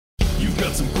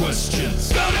got some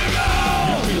questions. Gotta go!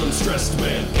 You're feeling stressed,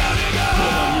 man. Gotta go!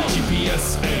 Put on your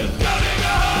GPS and gotta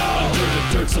go! Under the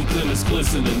dirt, something is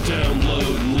glistening.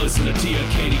 Download and listen to Tia,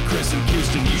 Katie, Chris, and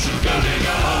Kirsten. You should gotta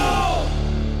go!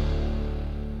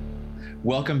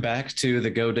 Welcome back to the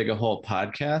Go Dig a Hole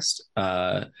podcast.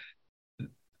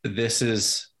 This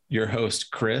is your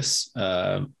host, Chris.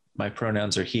 My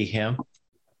pronouns are he, him.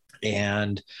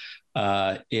 And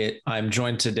I'm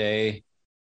joined today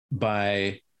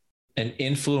by an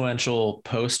influential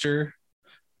poster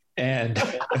and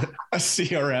a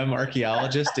CRM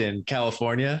archaeologist in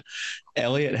California,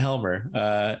 Elliot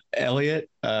Helmer. Elliot,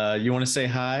 you want to say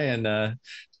hi and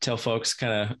tell folks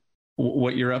kind of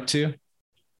what you're up to?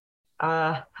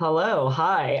 Hello.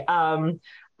 Hi. I'm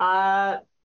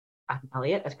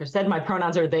Elliot. As Chris said, my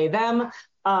pronouns are they, them.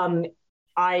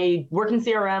 I work in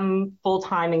CRM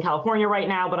full-time in California right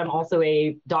now, but I'm also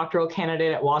a doctoral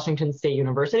candidate at Washington State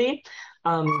University,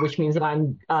 which means that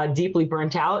I'm deeply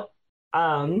burnt out.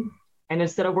 And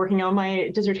instead of working on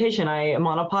my dissertation, I am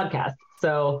on a podcast.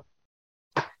 So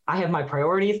I have my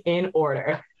priorities in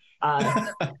order. And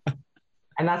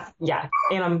that's, yeah.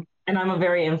 And I'm a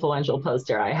very influential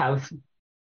poster. I'm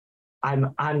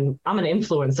an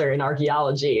influencer in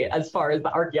archaeology as far as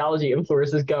the archaeology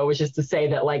influencers go, which is to say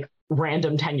that like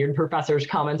random tenured professors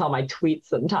comment on my tweets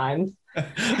sometimes.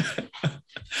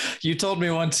 You told me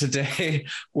one today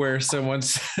where someone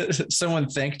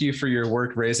thanked you for your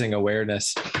work raising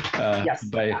awareness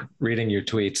by reading your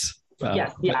tweets.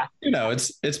 Yes, yeah. But, you know,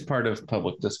 it's part of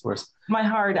public discourse. My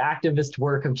hard activist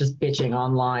work of just bitching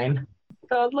online.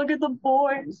 God, look at the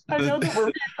boys. I know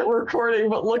that we're recording,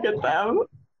 but look at them.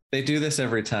 They do this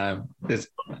every time.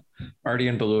 Artie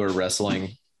and Baloo are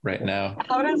wrestling right now.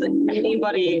 How does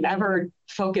anybody ever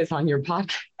focus on your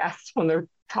podcast when they're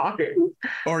talking?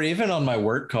 Or even on my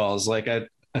work calls. Like I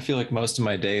feel like most of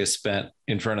my day is spent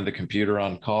in front of the computer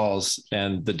on calls,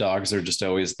 and the dogs are just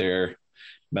always there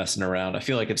messing around. I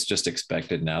feel like it's just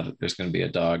expected now that there's going to be a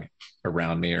dog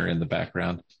around me or in the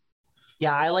background.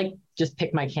 Yeah, I like just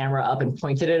pick my camera up and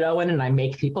point it at Owen, and I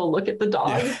make people look at the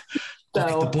dog. Yeah.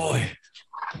 Look at the boy.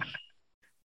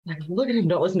 Look at him,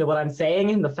 don't listen to what I'm saying,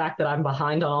 and the fact that I'm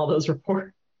behind on all those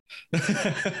reports. But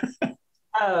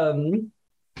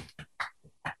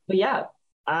yeah,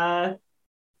 I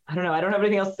don't know. I don't have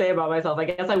anything else to say about myself. I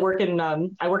guess I work in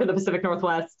the Pacific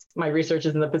Northwest. My research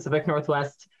is in the Pacific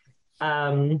Northwest.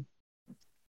 So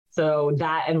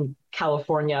that and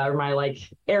California are my like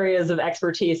areas of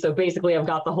expertise. So basically, I've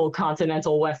got the whole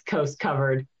continental West Coast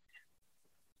covered.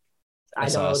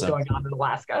 That's I know awesome. what's going on in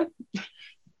Alaska.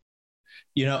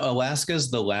 You know, Alaska is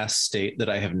the last state that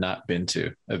I have not been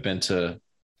to. I've been to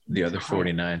the other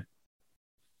 49.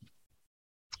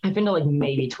 I've been to like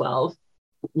maybe 12,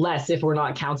 less if we're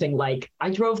not counting like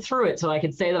I drove through it so I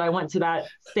could say that I went to that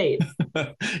state.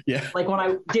 Yeah. Like when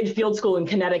I did field school in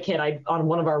Connecticut, on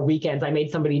one of our weekends, I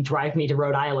made somebody drive me to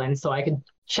Rhode Island so I could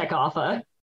check off a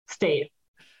state.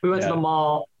 We went to the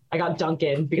mall. I got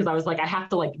Dunkin' because I was like, I have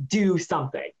to like do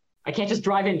something. I can't just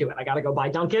drive into it. I got to go buy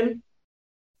Dunkin'.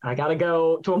 I got to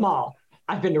go to a mall.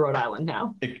 I've been to Rhode Island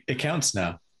now. It counts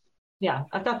now. Yeah,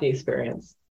 I've got the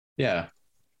experience. Yeah.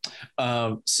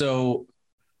 So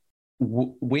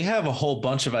we have a whole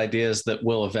bunch of ideas that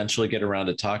we'll eventually get around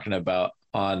to talking about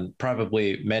on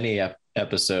probably many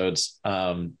episodes.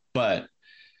 But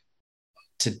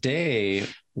today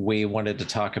we wanted to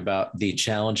talk about the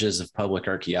challenges of public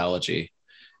archaeology.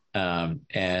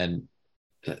 And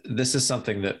this is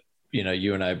something that, you know,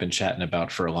 you and I have been chatting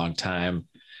about for a long time.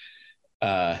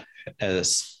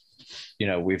 As you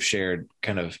know, we've shared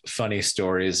kind of funny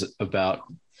stories about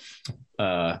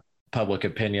public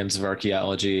opinions of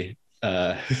archaeology.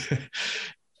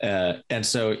 And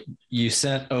so you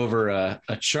sent over a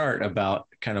chart about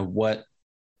kind of what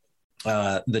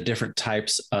the different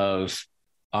types of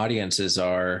audiences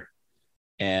are.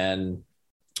 And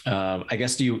I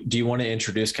guess, do you want to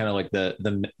introduce kind of like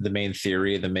the main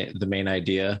theory, the main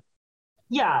idea?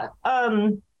 Yeah.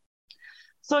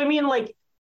 So,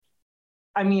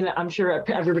 I'm sure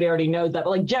everybody already knows that,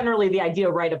 but like generally the idea,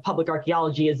 right, of public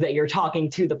archaeology is that you're talking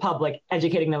to the public,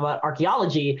 educating them about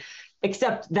archaeology,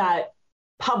 except that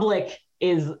public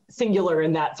is singular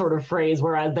in that sort of phrase,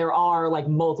 whereas there are like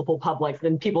multiple publics,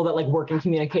 and people that like work in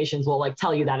communications will like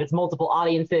tell you that it's multiple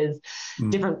audiences,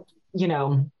 different, you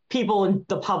know, people in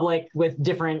the public with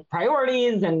different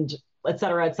priorities and et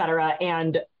cetera, et cetera.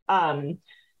 And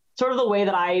sort of the way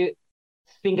that I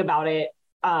think about it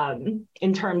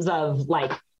in terms of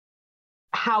like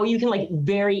how you can like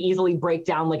very easily break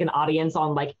down like an audience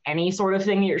on like any sort of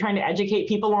thing that you're trying to educate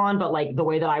people on. But like the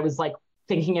way that I was like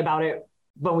thinking about it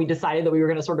when we decided that we were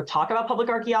going to sort of talk about public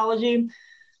archaeology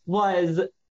was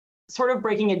sort of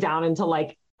breaking it down into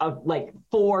like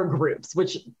four groups,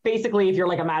 which basically, if you're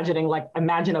like imagine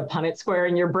a Punnett square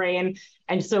in your brain.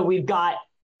 And so we've got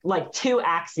like two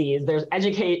axes. There's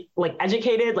educated,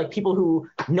 like people who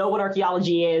know what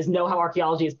archaeology is, know how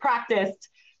archaeology is practiced,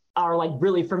 are like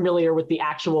really familiar with the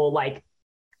actual like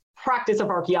practice of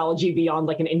archaeology beyond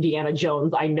like an Indiana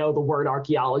Jones, I know the word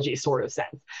archaeology sort of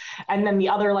sense. And then the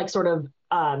other like sort of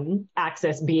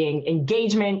axis being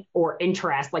engagement or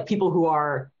interest, like people who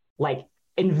are like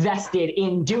invested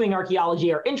in doing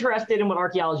archaeology or interested in what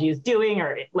archaeology is doing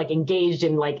or like engaged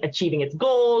in like achieving its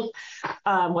goals,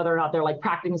 whether or not they're like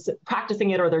practicing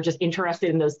it or they're just interested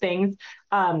in those things.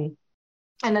 And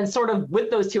then sort of with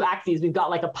those two axes, we've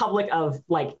got like a public of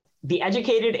like the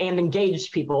educated and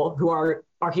engaged people who are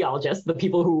archaeologists, the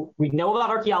people who we know about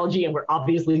archaeology and we're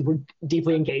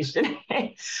deeply engaged in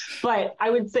it. But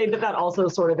I would say that also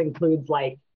sort of includes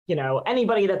like, you know,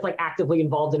 anybody that's like actively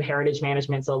involved in heritage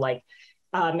management. So like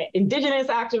Indigenous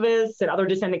activists and other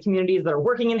descendant communities that are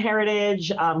working in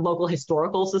heritage, local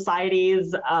historical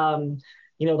societies,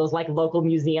 you know, those like local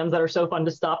museums that are so fun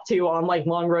to stop to on like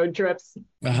long road trips,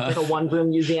 like a one-room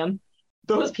museum.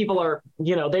 Those people are,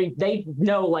 you know, they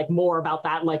know like more about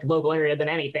that like local area than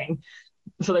anything.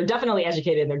 So they're definitely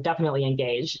educated and they're definitely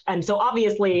engaged. And so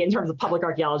obviously in terms of public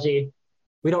archaeology,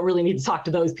 we don't really need to talk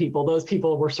to those people. Those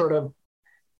people were sort of,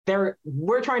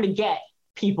 we're trying to get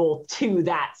people to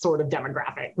that sort of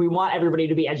demographic. We want everybody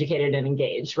to be educated and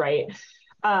engaged, right?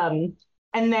 And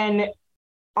then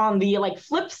on the like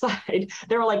flip side,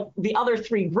 there are like the other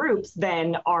three groups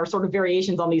then are sort of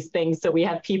variations on these things. So we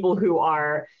have people who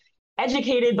are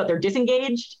educated, but they're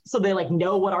disengaged. So they like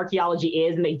know what archaeology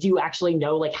is and they do actually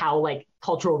know like how like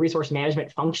cultural resource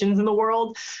management functions in the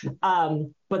world.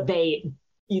 But they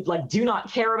like do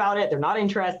not care about it. They're not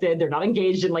interested. They're not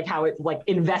engaged in like how it's like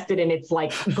invested in its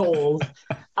like goals.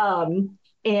 And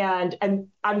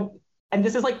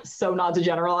this is like so not to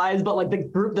generalize, but like the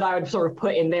group that I would sort of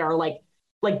put in there are like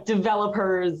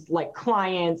developers, like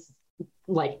clients,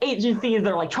 like agencies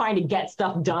that are like trying to get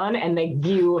stuff done, and they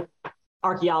view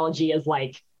archaeology as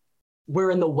like we're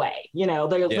in the way. You know,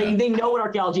 they know what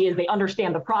archaeology is. They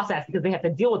understand the process because they have to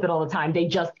deal with it all the time. They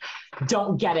just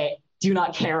don't get it, do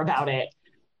not care about it,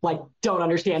 like don't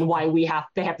understand why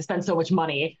they have to spend so much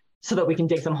money so that we can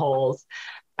dig some holes.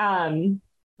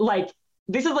 Like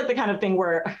this is like the kind of thing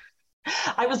where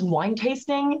I was wine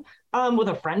tasting with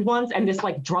a friend once, and this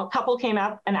like drunk couple came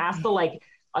out and asked to like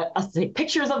us to take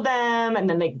pictures of them, and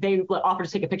then they offered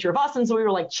to take a picture of us, and so we were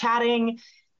like chatting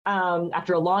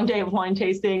after a long day of wine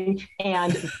tasting,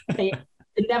 and they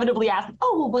inevitably asked,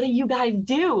 "Oh, well, what do you guys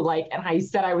do?" Like, and I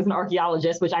said I was an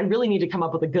archaeologist, which I really need to come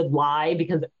up with a good lie,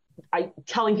 because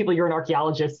telling people you're an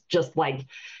archaeologist just like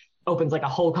opens like a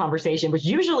whole conversation, which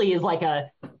usually is like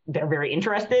they're very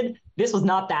interested. This was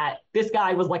not that. This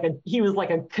guy was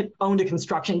owned a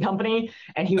construction company,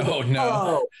 and he was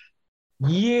oh,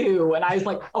 you. And I was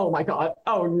like, oh my God,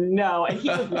 oh no. And he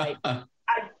was like,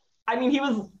 I mean, he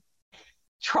was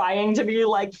trying to be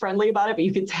like friendly about it, but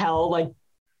you could tell like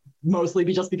mostly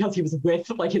just because he was with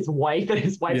like his wife and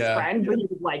his wife's friend, but he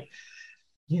was like,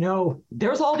 you know,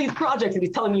 there's all these projects, and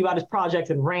he's telling me about his projects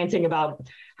and ranting about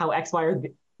how X, Y, or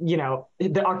you know,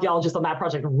 the archaeologist on that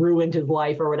project ruined his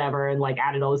life or whatever, and like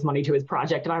added all this money to his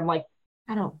project. And I'm like,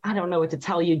 I don't know what to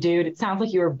tell you, dude. It sounds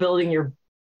like you're putting your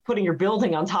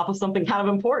building on top of something kind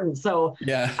of important. So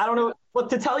I don't know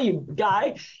what to tell you,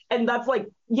 guy. And that's like,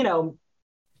 you know,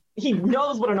 he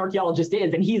knows what an archaeologist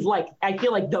is. And he's like, I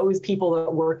feel like those people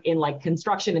that work in like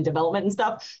construction and development and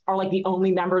stuff are like the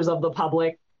only members of the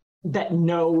public that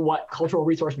know what cultural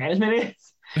resource management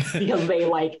is, because they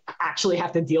like actually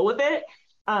have to deal with it.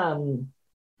 But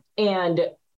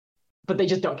they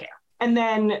just don't care. And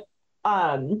then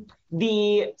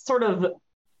the sort of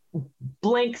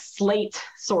blank slate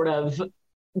sort of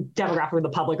demographic of the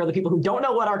public are the people who don't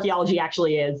know what archaeology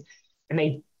actually is, and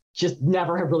they just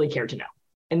never have really cared to know.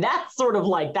 And that's sort of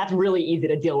like, that's really easy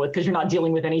to deal with because you're not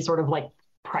dealing with any sort of like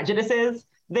prejudices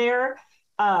there.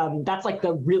 That's like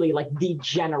the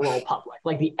general public,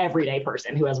 like the everyday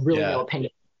person who has really no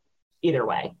opinion either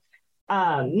way.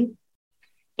 And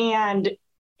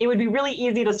it would be really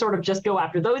easy to sort of just go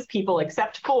after those people,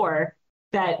 except for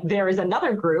that there is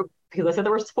another group, because I said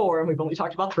there was 4 and we've only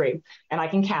talked about 3, and I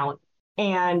can count.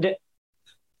 And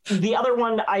the other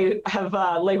one I have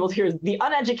labeled here is the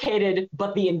uneducated,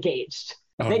 but the engaged.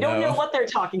 Oh, they don't know what they're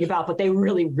talking about, but they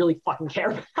really, really fucking care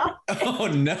about it. Oh,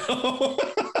 no.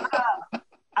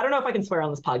 I don't know if I can swear on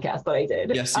this podcast, but I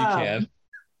did. Yes, you can.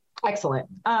 Excellent.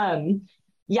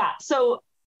 So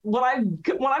when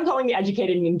I'm calling the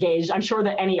educated and engaged, I'm sure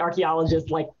that any archaeologist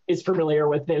like is familiar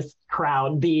with this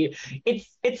crowd.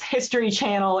 It's History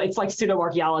Channel, it's like pseudo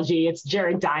archaeology, it's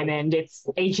Jared Diamond, it's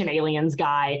Ancient Aliens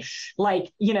guy.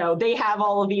 Like, you know, they have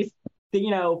all of these,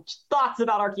 you know, thoughts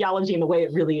about archaeology and the way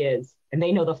it really is. And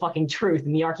they know the fucking truth.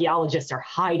 And the archaeologists are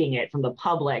hiding it from the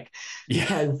public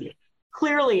because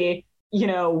clearly, you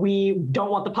know, we don't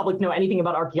want the public to know anything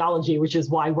about archaeology, which is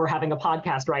why we're having a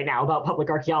podcast right now about public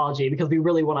archaeology, because we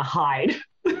really want to hide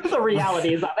the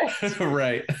realities of it.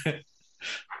 Right.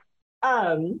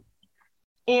 And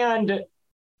in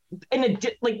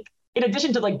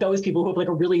addition to like those people who have like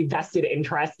a really vested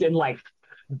interest in like,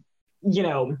 you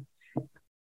know,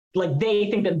 like they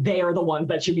think that they are the ones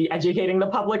that should be educating the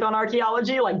public on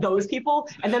archaeology, like those people.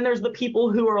 And then there's the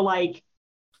people who are like,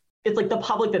 it's like the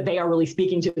public that they are really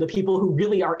speaking to, the people who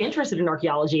really are interested in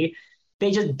archaeology.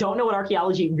 They just don't know what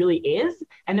archaeology really is.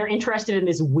 And they're interested in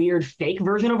this weird fake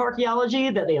version of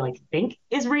archaeology that they like think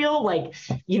is real. Like,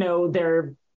 you know,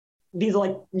 these are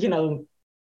like, you know,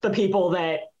 the people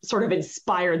that sort of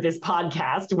inspired this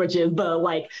podcast, which is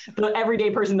the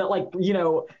everyday person that like, you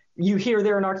know, you hear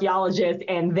they're an archaeologist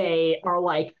and they are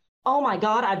like, oh my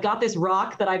God, I've got this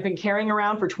rock that I've been carrying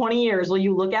around for 20 years. Will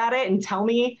you look at it and tell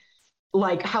me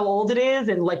like how old it is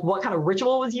and like what kind of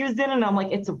ritual was used in? And I'm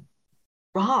like, it's a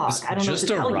rock. I don't know. Just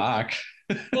a rock.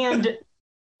 And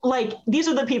like, these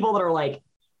are the people that are like,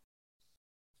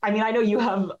 I mean, I know you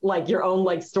have like your own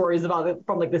like stories about it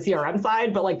from like the CRM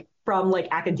side, but like from like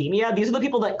academia, these are the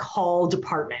people that call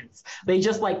departments. They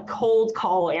just like cold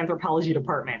call anthropology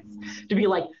departments to be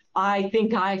like, I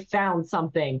think I found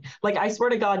something. Like, I swear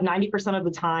to God, 90% of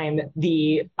the time,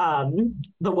 the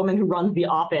woman who runs the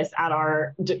office at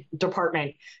our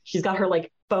department, she's got her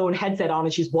like phone headset on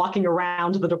and she's walking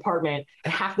around the department,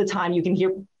 and half the time you can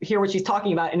hear what she's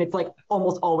talking about, and it's like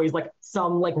almost always like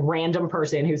some like random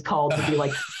person who's called to be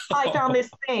like, I found this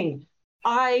thing.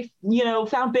 I, you know,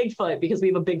 found Bigfoot, because we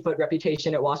have a Bigfoot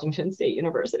reputation at Washington State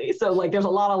University. So like there's a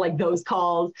lot of like those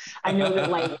calls. I know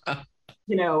that like,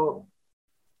 you know,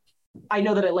 I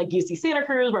know that at like UC Santa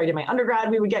Cruz, where I did my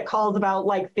undergrad, we would get calls about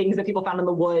like things that people found in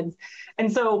the woods. And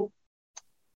so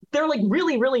they're like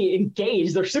really, really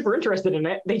engaged. They're super interested in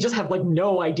it. They just have like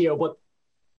no idea what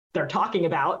they're talking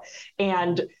about.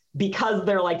 And because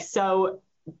they're like, so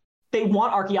they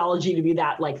want archaeology to be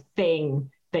that like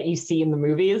thing that you see in the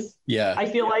movies. Yeah. I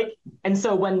feel like. And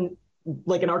so when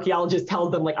like an archaeologist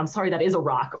tells them like, I'm sorry, that is a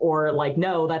rock, or like,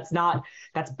 no, that's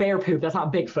bear poop, that's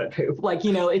not Bigfoot poop. Like,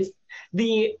 you know, it's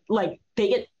they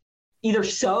get either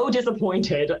so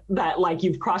disappointed that like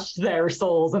you've crushed their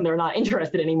souls and they're not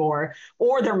interested anymore,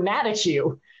 or they're mad at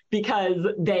you because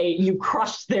you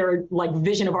crushed their like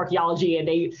vision of archaeology, and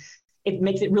it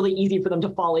makes it really easy for them to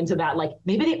fall into that, like,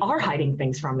 maybe they are hiding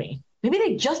things from me. Maybe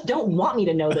they just don't want me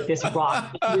to know that this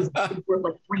rock is worth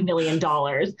like $3 million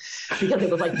because it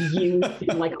was like used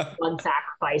in like a blood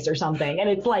sacrifice or something. And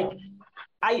it's like,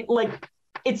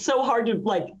 it's so hard to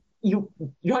like, you're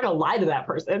not gonna lie to that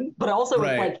person, but also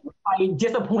right. It's like by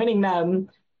disappointing them,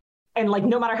 and like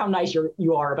no matter how nice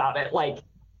you are about it, like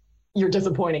you're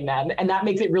disappointing them. And that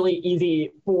makes it really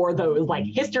easy for those like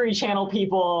History Channel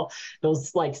people,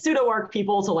 those like pseudo-arc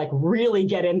people to like really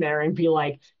get in there and be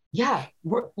like, yeah,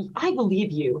 I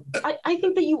believe you. I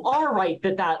think that you are right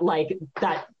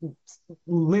that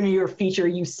linear feature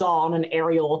you saw on an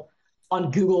aerial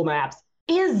on Google Maps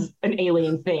is an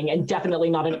alien thing, and definitely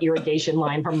not an irrigation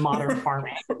line from modern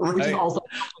farming, right. Which is also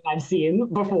something I've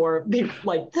seen before.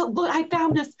 Like, look, I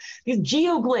found these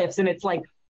geoglyphs, and it's like,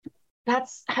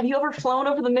 have you ever flown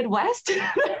over the Midwest?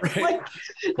 Right. Like,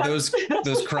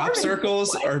 those crop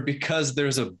circles are because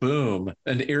there's a boom,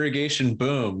 an irrigation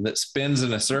boom that spins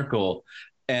in a circle,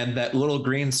 and that little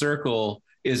green circle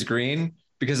is green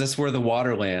because that's where the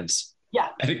water lands. Yeah.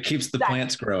 And it keeps the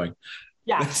plants growing.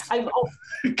 Yeah.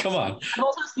 Come on. I've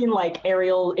also seen like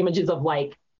aerial images of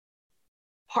like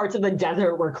parts of the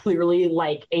desert where clearly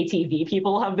like ATV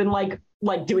people have been like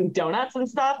doing donuts and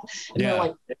stuff. And they're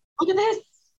like, look at this.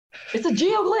 It's a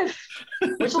geoglyph.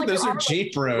 Which, like, those are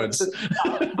Jeep roads.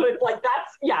 But like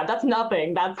that's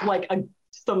nothing. That's like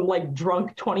some like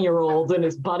drunk 20-year-old and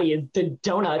his buddy did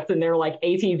donuts, and they're like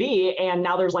ATV, and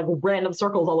now there's like random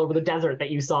circles all over the desert that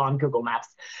you saw on Google Maps.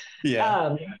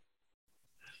 Yeah.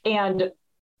 And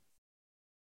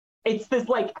it's this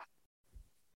like,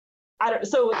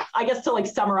 so I guess to like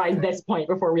summarize this point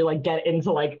before we like get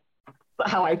into like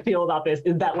how I feel about this,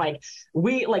 is that like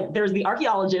there's the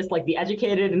archaeologists, like the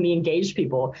educated and the engaged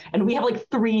people, and we have like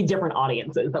 3 different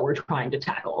audiences that we're trying to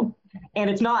tackle. And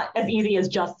it's not as easy as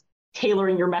just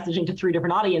tailoring your messaging to 3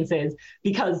 different audiences,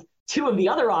 because 2 of the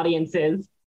other audiences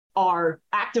are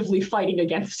actively fighting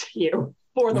against you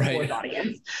for the Right. fourth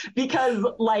audience, because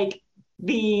like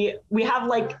we have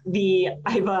like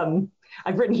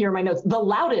I've written here in my notes, the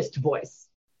loudest voice,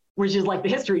 which is like the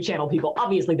History Channel people.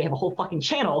 Obviously, they have a whole fucking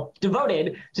channel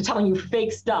devoted to telling you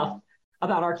fake stuff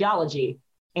about archaeology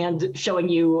and showing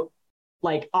you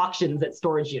like auctions at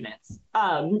storage units.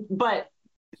 But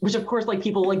which of course, like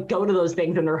people like go to those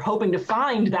things and they're hoping to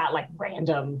find that like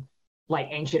random like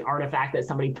ancient artifact that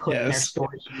somebody put in their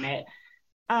storage unit.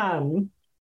 And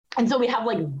so we have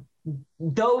like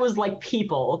those like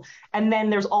people, and then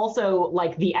there's also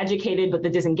like the educated but the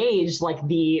disengaged, like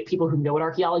the people who know what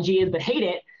archaeology is but hate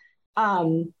it,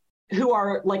 who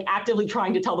are like actively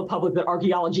trying to tell the public that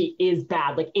archaeology is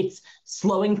bad, like it's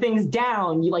slowing things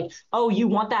down. You like, oh, you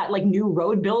want that like new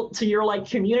road built to your like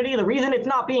community? The reason it's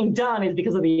not being done is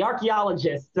because of the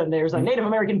archaeologists, and there's a Native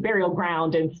American burial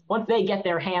ground, and once they get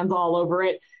their hands all over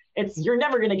it, you're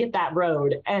never going to get that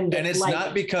road. And it's like,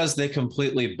 not because they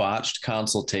completely botched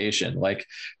consultation. Like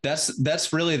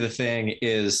that's really the thing,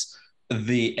 is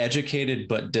the educated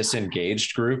but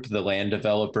disengaged group, the land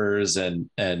developers and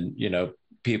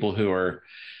people who are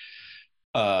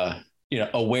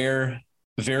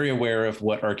very aware of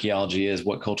what archaeology is,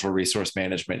 what cultural resource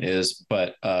management is,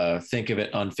 but think of it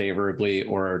unfavorably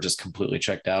or are just completely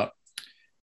checked out.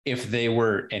 If they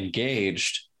were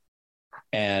engaged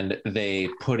and they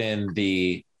put in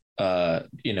the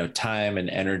time and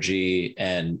energy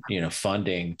and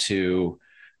funding to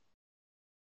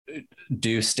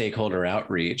do stakeholder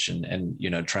outreach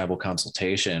and tribal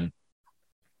consultation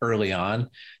early on,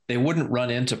 they wouldn't run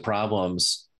into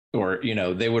problems, or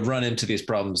they would run into these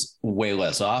problems way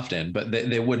less often, but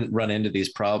they wouldn't run into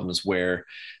these problems where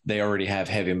they already have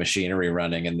heavy machinery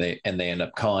running and they end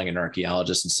up calling an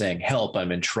archaeologist and saying, help,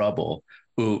 I'm in trouble.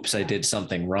 Oops, I did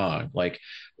something wrong. Like,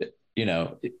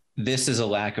 this is a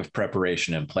lack of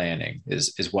preparation and planning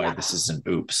is why this is an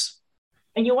oops.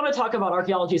 And you want to talk about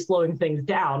archaeology slowing things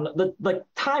down. The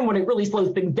time when it really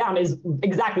slows things down is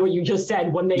exactly what you just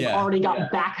said, when they've already got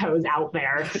backhoes out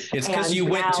there. It's because you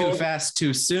went too fast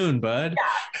too soon, bud.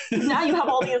 Yeah. Now you have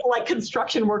all these like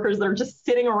construction workers that are just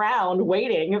sitting around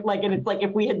waiting. Like, and it's like,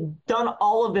 if we had done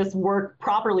all of this work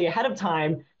properly ahead of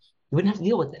time, you wouldn't have to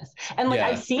deal with this. And like,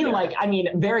 I've seen like, I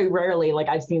mean, very rarely, like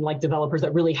I've seen like developers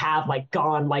that really have like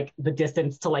gone like the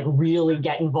distance to like really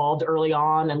get involved early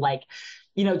on and like,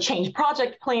 change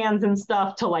project plans and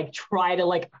stuff to like try to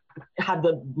like have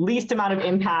the least amount of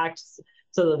impacts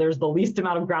so that there's the least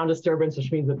amount of ground disturbance,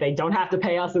 which means that they don't have to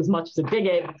pay us as much to dig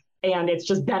it. And it's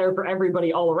just better for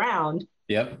everybody all around.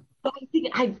 Yep. But I think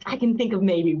I can think of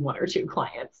maybe one or two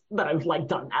clients that have like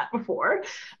done that before.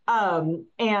 And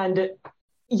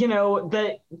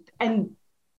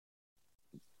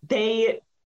they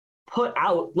put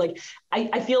out like,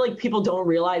 I feel like people don't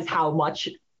realize how much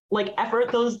like effort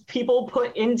those people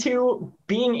put into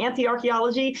being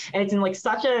anti-archaeology, and it's in like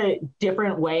such a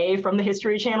different way from the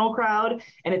History Channel crowd,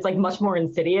 and it's like much more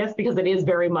insidious because it is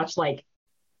very much like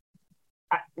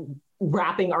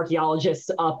wrapping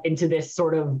archaeologists up into this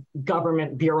sort of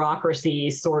government bureaucracy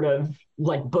sort of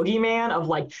like boogeyman of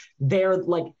like they're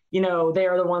like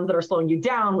they're the ones that are slowing you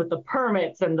down with the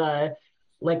permits and the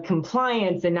like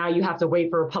compliance, and now you have to wait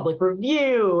for a public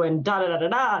review and da da da da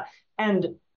da.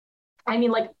 And I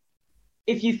mean, like,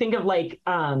 if you think of like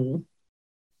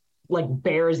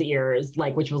Bears Ears,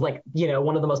 like, which was like,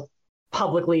 one of the most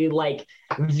publicly like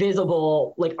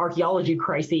visible like archaeology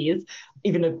crises,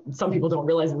 even if some people don't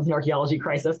realize it was an archaeology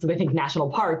crisis because they think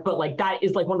national park, but like that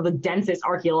is like one of the densest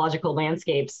archaeological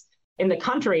landscapes in the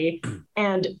country.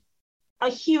 And a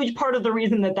huge part of the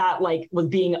reason that like was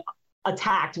being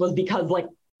attacked was because like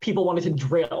people wanted to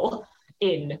drill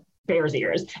in Bears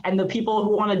Ears, and the people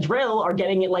who want to drill are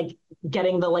getting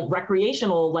the like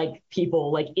recreational like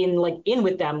people like in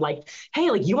with them, like,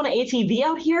 hey, like, you want to ATV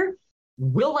out here?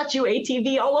 We'll let you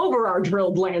ATV all over our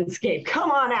drilled landscape. Come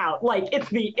on out. Like, it's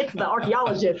the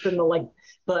archaeologists and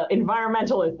the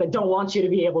environmentalists that don't want you to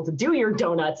be able to do your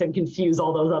donuts and confuse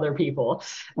all those other people.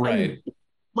 Right. And,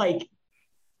 like,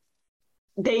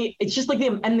 it's just like the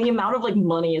amount of like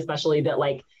money, especially that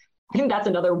like, I think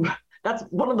that's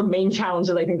one of the main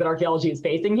challenges I think that archaeology is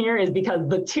facing here, is because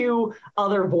the two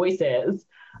other voices,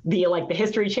 the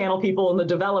History Channel people and the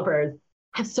developers,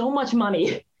 have so much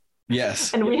money.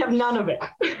 Yes. And we have none of it.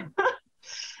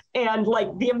 And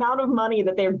like the amount of money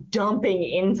that they're dumping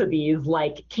into these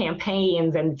like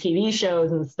campaigns and TV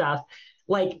shows and stuff,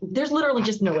 like there's literally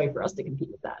just no way for us to compete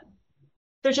with that.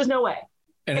 There's just no way.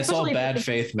 And it's all bad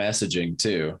faith messaging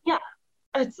too. Yeah.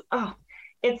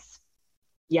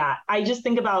 Yeah, I just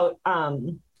think about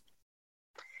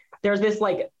there's this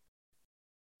like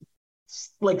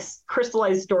like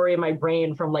crystallized story in my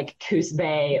brain from like Coos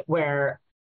Bay, where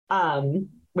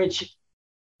which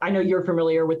I know you're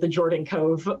familiar with the Jordan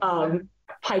Cove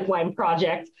pipeline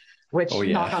project, which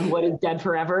knock on wood is dead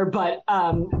forever. But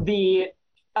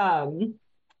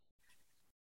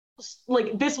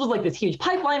like this was like this huge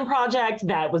pipeline project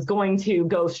that was going to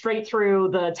go straight through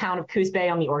the town of Coos Bay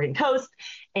on the Oregon coast.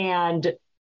 And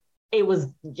it was,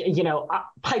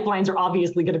 pipelines are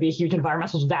obviously going to be a huge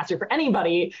environmental disaster for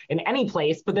anybody in any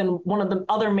place. But then one of the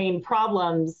other main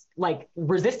problems, like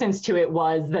resistance to it,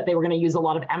 was that they were going to use a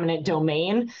lot of eminent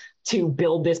domain to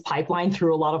build this pipeline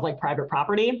through a lot of like private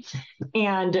property.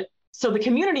 And so the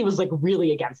community was like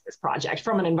really against this project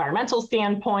from an environmental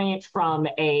standpoint, from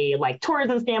a like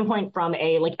tourism standpoint, from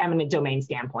a like eminent domain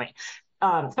standpoint,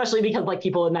 especially because like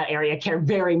people in that area care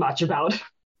very much about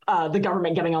the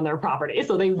government getting on their property.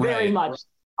 So they very much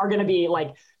are going to be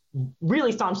like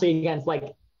really staunchly against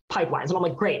like pipelines. And I'm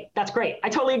like, great, that's great. I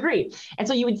totally agree. And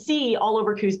so you would see all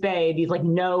over Coos Bay these like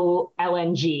no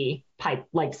LNG pipe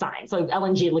like signs. So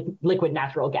LNG, liquid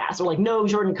natural gas, or like no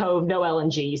Jordan Cove, no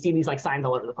LNG. You see these like signs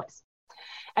all over the place.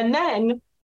 And then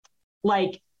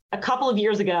like a couple of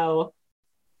years ago,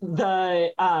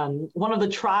 the one of the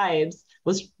tribes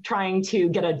was trying to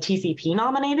get a TCP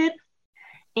nominated,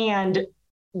 and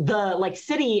the like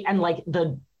city and like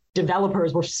the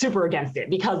developers were super against it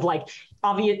because like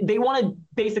they wanted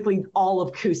basically all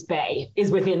of Coos Bay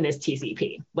is within this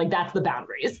TCP. Like that's the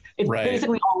boundaries. It's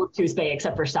basically all of Coos Bay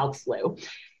except for South Slough.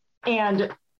 And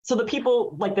so the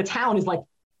people, like the town is like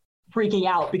freaking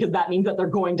out because that means that they're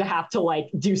going to have to like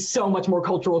do so much more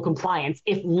cultural compliance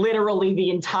if literally the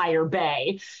entire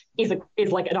bay is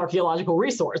like an archaeological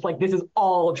resource. Like this is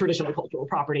all traditional cultural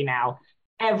property now.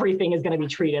 Everything is going to be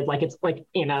treated like it's like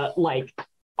in a like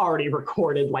already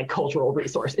recorded like cultural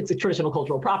resource. It's a traditional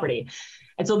cultural property.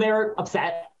 And so they're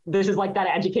upset. This is like that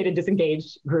educated,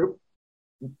 disengaged group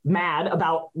mad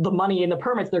about the money and the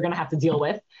permits they're going to have to deal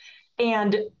with.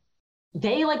 And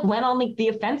they like went on like the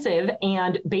offensive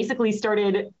and basically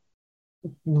started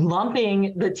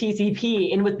lumping the TCP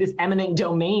in with this eminent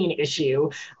domain issue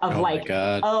of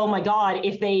oh my God,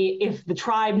 if the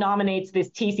tribe nominates this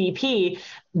TCP,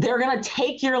 they're going to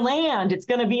take your land. It's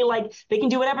going to be like, they can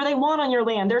do whatever they want on your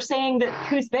land. They're saying that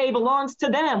Coos Bay belongs to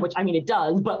them, which I mean, it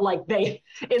does, but like they,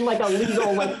 in like a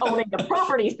legal, like owning the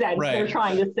property sense, they're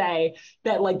trying to say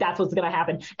that like, that's what's going to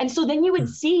happen. And so then you would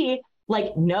see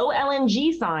like no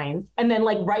LNG signs. And then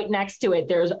like right next to it,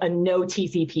 there's a no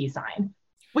TCP sign,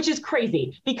 which is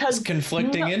crazy because it's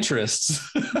conflicting interests.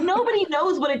 Nobody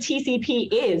knows what a TCP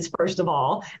is, first of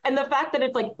all. And the fact that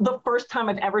it's like the first time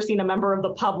I've ever seen a member of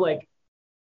the public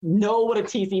know what a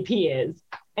TCP is.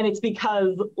 And it's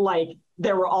because like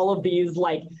there were all of these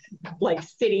like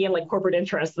city and like corporate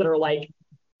interests that are like,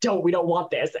 we don't want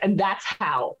this. And that's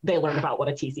how they learned about what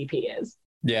a TCP is.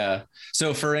 Yeah.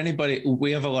 So for anybody,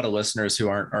 we have a lot of listeners who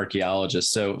aren't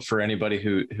archaeologists. So for anybody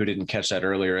who didn't catch that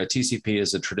earlier, a TCP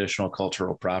is a traditional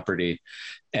cultural property,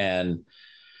 and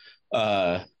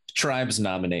tribes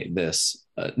nominate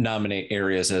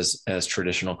areas as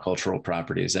traditional cultural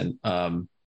properties. And,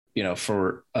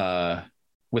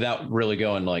 without really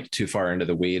going like too far into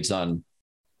the weeds on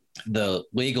the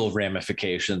legal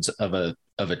ramifications of a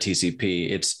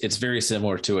TCP, it's very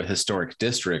similar to a historic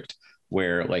district,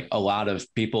 where like a lot of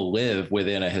people live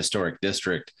within a historic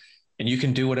district and you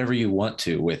can do whatever you want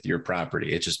to with your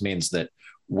property. It just means that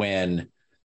when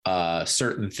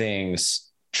certain things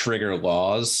trigger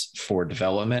laws for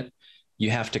development,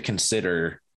 you have to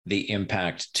consider the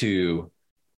impact to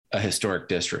a historic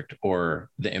district or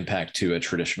the impact to a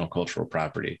traditional cultural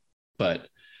property. But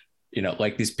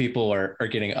like these people are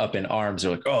getting up in arms.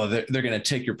 They're like, oh, they're going to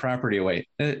take your property away.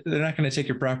 They're not going to take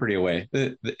your property away.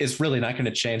 It's really not going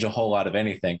to change a whole lot of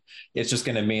anything. It's just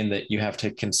going to mean that you have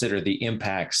to consider the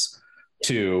impacts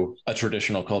to a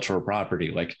traditional cultural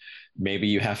property. Like maybe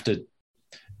you have to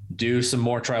do some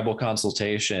more tribal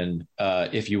consultation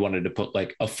if you wanted to put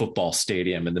like a football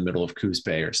stadium in the middle of Coos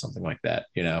Bay or something like that.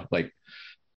 Like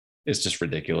it's just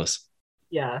ridiculous.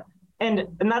 Yeah. And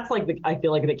that's like I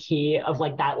feel like the key of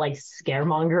like that like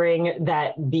scaremongering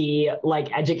that the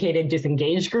like educated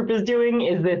disengaged group is doing,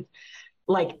 is that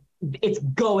like it's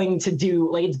going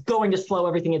to slow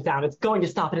everything down. It's going to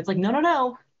stop it. It's like,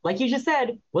 no. Like you just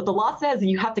said, what the law says,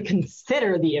 you have to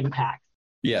consider the impact.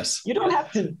 Yes. You don't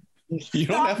have to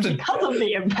because of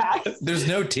the impact. There's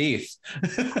no teeth.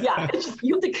 Yeah, it's just,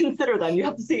 you have to consider them. You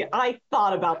have to see, I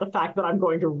thought about the fact that I'm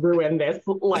going to ruin this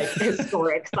like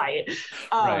historic site.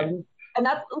 Right. And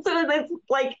that's, so it's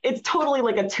like, it's totally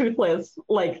like a toothless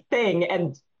like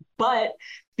thing. But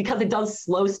because it does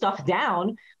slow stuff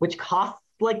down, which costs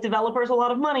like developers a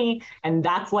lot of money, and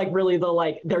that's like really the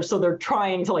like they're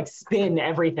trying to like spin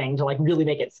everything to like really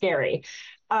make it scary.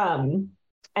 And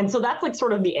so that's like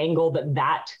sort of the angle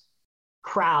that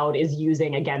crowd is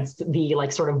using against the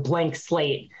like sort of blank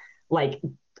slate, like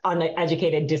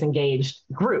uneducated, disengaged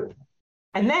group.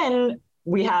 And then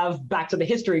we have back to the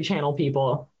History Channel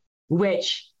people,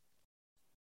 which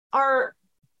are,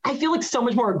 I feel like, so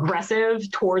much more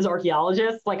aggressive towards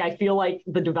archaeologists. Like, I feel like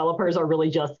the developers are really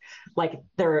just like,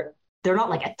 they're not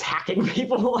like attacking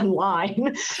people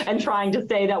online and trying to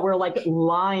say that we're like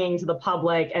lying to the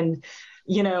public. And,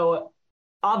 you know,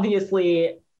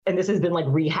 obviously, and this has been like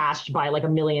rehashed by like a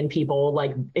million people,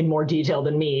 like in more detail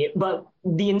than me, but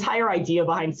the entire idea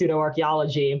behind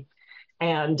pseudo-archaeology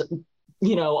and,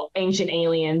 you know, ancient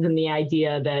aliens and the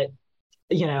idea that,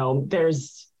 you know,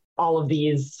 there's all of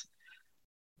these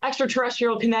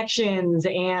extraterrestrial connections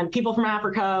and people from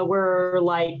Africa were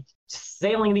like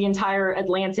sailing the entire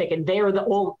Atlantic and they were the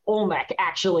Olmec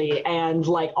actually. And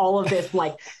like all of this,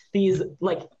 like these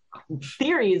like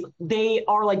theories, they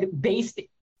are like based,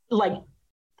 like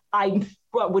I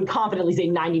would confidently say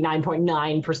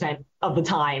 99.9% of the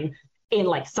time in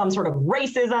like some sort of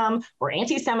racism or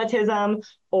anti-Semitism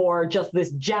or just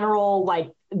this general,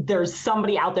 like there's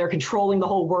somebody out there controlling the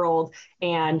whole world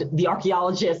and the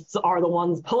archaeologists are the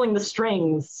ones pulling the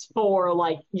strings for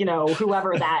like, you know,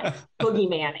 whoever that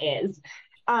boogeyman is.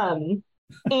 And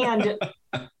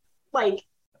like,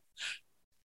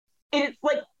 it's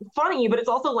like funny, but it's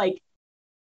also like,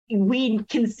 we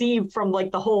conceive from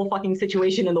like the whole fucking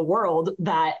situation in the world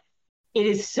that it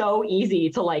is so easy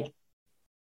to like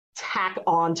tack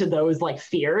on to those like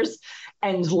fears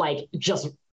and like just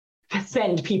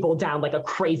send people down like a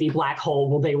crazy black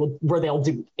hole where they'll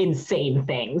do insane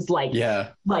things. Like,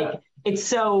 yeah, like it's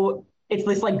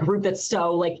this like group that's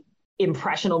so like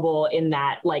impressionable in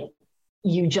that like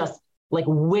you just like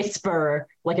whisper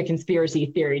like a conspiracy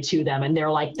theory to them and they're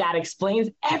like, that explains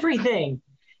everything.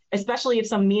 Especially if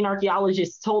some mean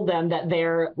archaeologist told them that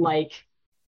their like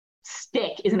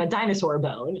stick isn't a dinosaur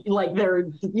bone. Like they're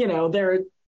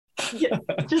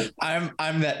just.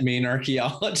 I'm that mean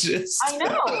archaeologist. I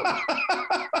know.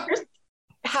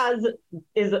 Chris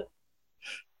is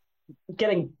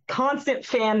getting constant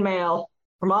fan mail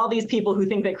from all these people who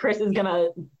think that Chris is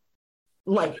gonna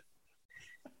like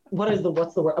what's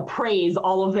the word? Appraise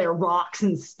all of their rocks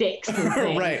and sticks and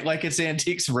things. Right, like it's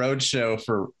Antiques Roadshow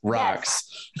for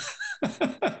rocks. Yes.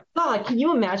 God, can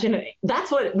you imagine?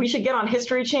 That's what we should get on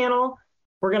History Channel.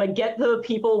 We're gonna get the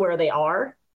people where they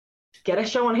are, get a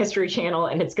show on History Channel,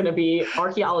 and it's gonna be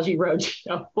Archaeology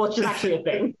Roadshow, which is actually a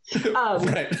thing.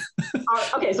 Right.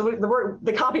 Okay, so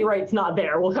the copyright's not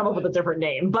there. We'll come up with a different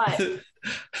name, but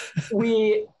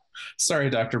Sorry,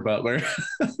 Dr. Butler.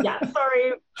 Yeah,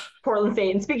 sorry, Portland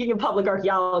State. And speaking of public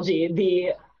archaeology,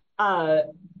 the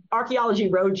Archaeology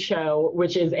Roadshow,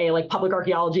 which is a like public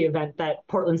archaeology event that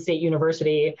Portland State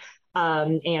University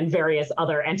and various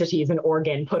other entities in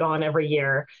Oregon put on every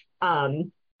year.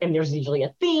 And there's usually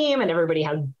a theme, and everybody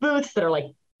has booths that are like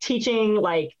teaching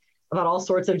like about all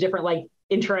sorts of different like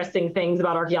interesting things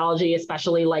about archaeology,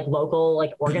 especially like local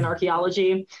like Oregon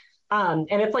archaeology. And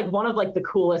it's like one of like the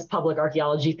coolest public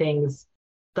archaeology things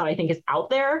that I think is out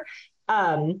there.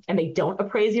 And they don't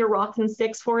appraise your rocks and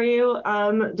sticks for you,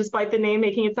 despite the name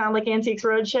making it sound like Antiques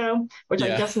Roadshow, which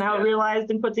I just now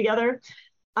realized and put together.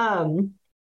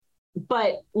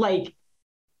 But like,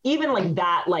 even like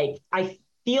that, like, I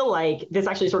feel like this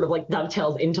actually sort of like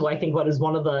dovetails into, I think, what is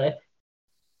one of the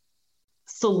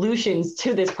solutions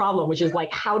to this problem, which is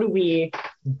like, how do we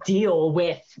deal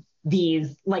with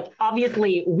these, like,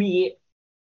 obviously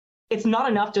it's not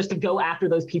enough just to go after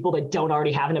those people that don't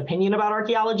already have an opinion about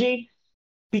archaeology,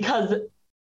 because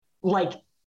like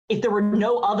if there were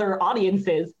no other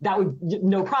audiences, that would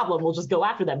no problem, we'll just go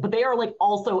after them. But they are like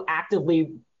also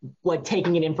actively like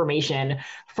taking in information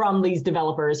from these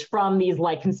developers, from these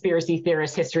like conspiracy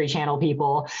theorist History Channel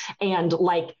people, and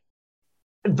like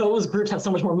those groups have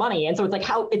so much more money. And so it's like,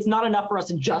 how it's not enough for us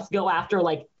to just go after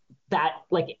like that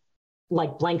like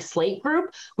blank slate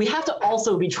group. We have to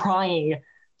also be trying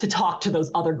to talk to those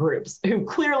other groups who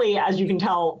clearly, as you can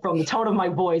tell from the tone of my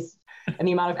voice and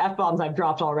the amount of F-bombs I've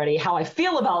dropped already, how I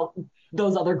feel about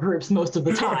those other groups most of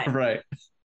the time. Right.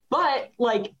 But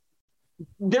like,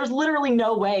 there's literally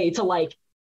no way to like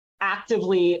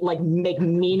actively like make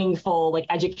meaningful like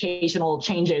educational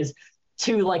changes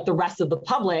to like the rest of the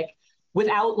public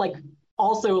without like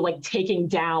also like taking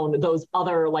down those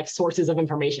other like sources of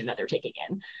information that they're taking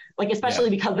in, like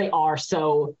especially because they are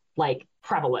so like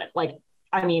prevalent. Like,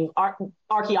 I mean,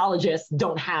 archaeologists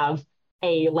don't have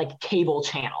a like cable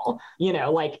channel, you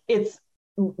know, like it's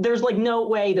there's like no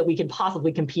way that we could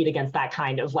possibly compete against that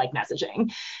kind of like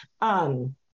messaging.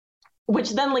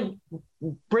 Which then like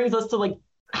brings us to like,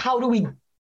 how do we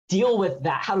deal with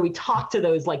that? How do we talk to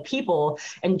those like people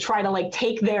and try to like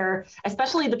take their,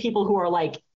 especially the people who are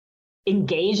like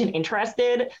engaged and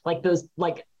interested, like those,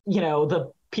 like, you know,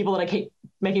 the people that I keep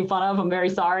making fun of, I'm very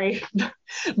sorry.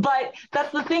 But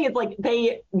that's the thing, it's like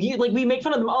we make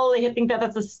fun of them. Oh, they think that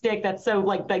that's a stick. That's so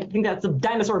like, they think that's a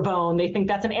dinosaur bone. They think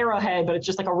that's an arrowhead, but it's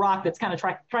just like a rock that's kind of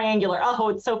triangular. Oh,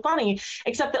 it's so funny.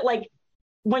 Except that like,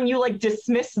 when you like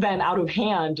dismiss them out of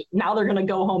hand, now they're going to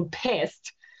go home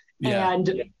pissed. Yeah. And,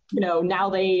 you know,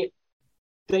 now they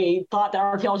thought that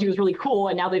archaeology was really cool.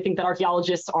 And now they think that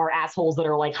archaeologists are assholes that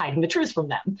are like hiding the truth from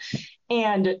them.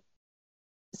 And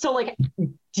so like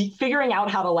figuring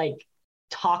out how to like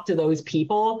talk to those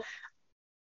people,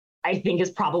 I think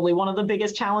is probably one of the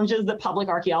biggest challenges that public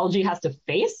archaeology has to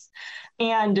face.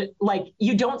 And like,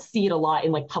 you don't see it a lot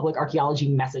in like public archaeology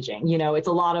messaging, you know, it's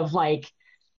a lot of like,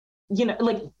 you know,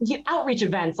 like outreach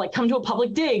events, like come to a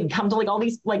public dig, come to like all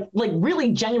these like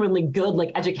really genuinely good,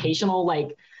 like educational,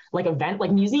 like event, like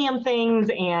museum things.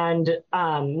 And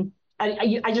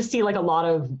I just see like a lot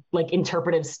of like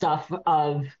interpretive stuff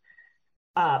of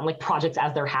like projects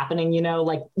as they're happening, you know,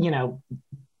 like, you know,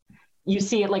 you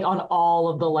see it like on all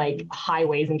of the like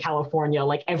highways in California,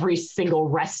 like every single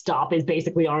rest stop is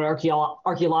basically on an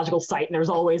archaeological site. And there's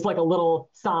always like a little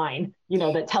sign, you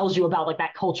know, that tells you about like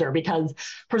that culture, because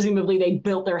presumably they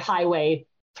built their highway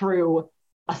through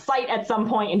a site at some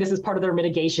point. And this is part of their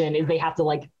mitigation, is they have to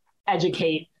like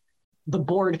educate the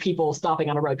bored people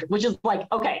stopping on a road trip, which is like,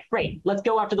 okay, great, let's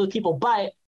go after those people.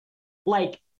 But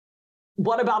like,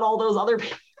 what about all those other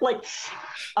people? Like,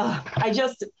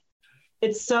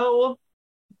 it's so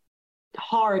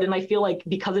hard. And I feel like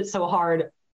because it's so hard,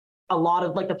 a lot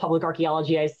of like the public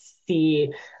archaeology I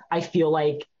see, I feel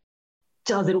like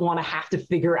doesn't want to have to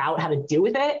figure out how to deal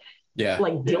with it. Yeah.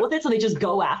 Like deal with it. So they just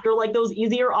go after like those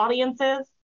easier audiences,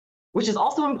 which is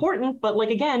also important. But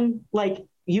like, again, like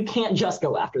you can't just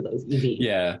go after those easy.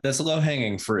 Yeah. That's low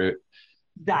hanging fruit.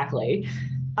 Exactly.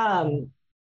 And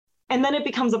then it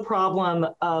becomes a problem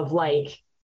of like,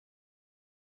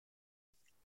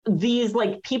 these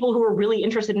like people who are really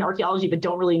interested in archaeology but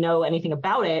don't really know anything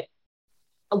about it,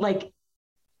 like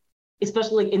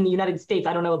especially like in the United States,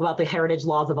 I don't know about the heritage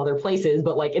laws of other places,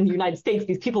 but like in the United States,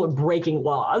 these people are breaking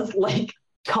laws like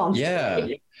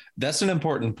constantly. Yeah, that's an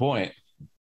important point,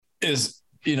 is,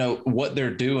 you know, what they're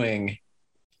doing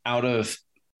out of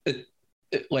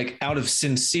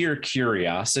sincere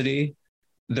curiosity,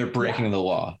 they're breaking the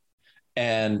law.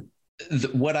 And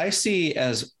what I see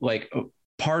as like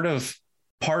part of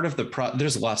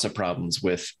there's lots of problems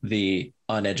with the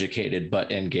uneducated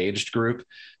but engaged group.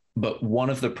 But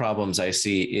one of the problems I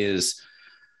see is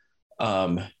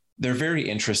they're very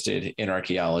interested in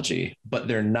archaeology, but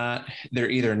they're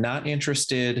either not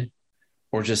interested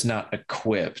or just not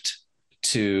equipped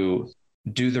to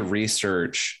do the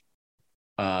research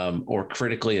or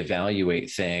critically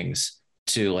evaluate things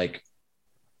to like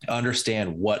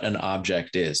understand what an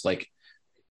object is. Like,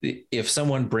 if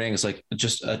someone brings like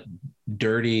just a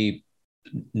dirty,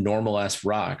 normal ass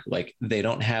rock, like they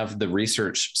don't have the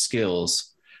research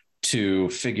skills to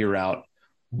figure out,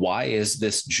 why is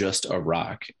this just a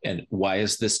rock? And why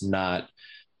is this not,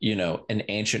 you know, an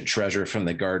ancient treasure from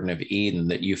the Garden of Eden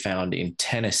that you found in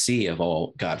Tennessee of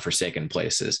all godforsaken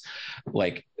places?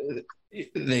 Like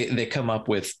they come up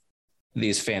with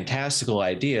these fantastical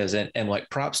ideas, and like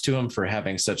props to them for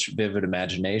having such vivid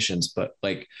imaginations, but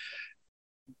like,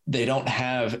 they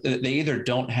either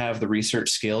don't have the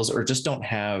research skills or just don't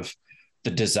have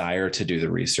the desire to do the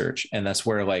research. And that's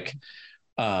where like,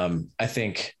 I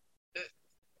think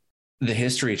the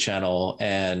History Channel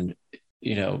and,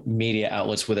 you know, media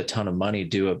outlets with a ton of money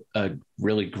do a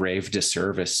really grave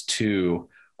disservice to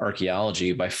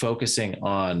archaeology by focusing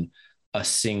on a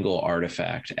single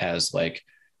artifact as like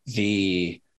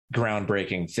the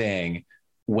groundbreaking thing,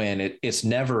 when it's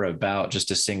never about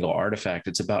just a single artifact.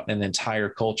 It's about an entire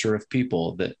culture of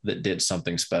people that did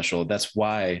something special. That's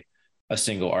why a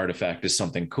single artifact is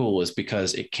something cool, is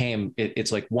because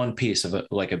it's like one piece of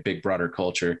like a big broader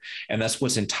culture. And that's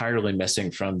what's entirely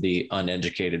missing from the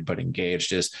uneducated but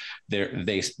engaged, is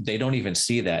they don't even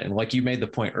see that. And like you made the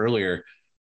point earlier,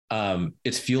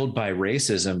 it's fueled by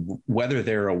racism, whether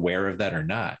they're aware of that or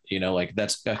not. You know, like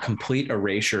that's a complete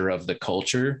erasure of the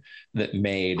culture that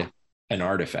made an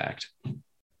artifact.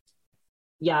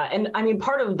 Yeah. And I mean,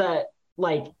 part of the,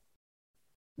 like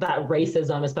that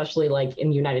racism, especially like in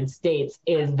the United States,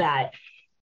 is that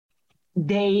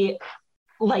they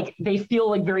feel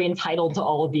like very entitled to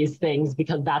all of these things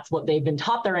because that's what they've been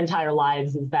taught their entire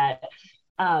lives, is that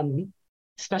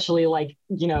especially like,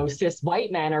 cis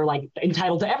white men are like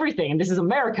entitled to everything. And this is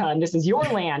America and this is your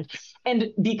land.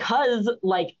 And because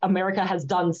like America has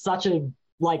done such a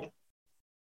like,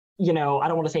 I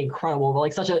don't want to say incredible, but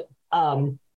like such a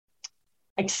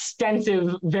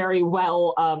extensive, very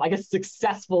well, I guess,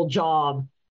 successful job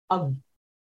of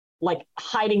like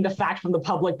hiding the fact from the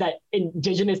public that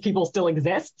indigenous people still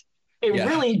exist, it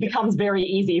really becomes very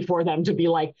easy for them to be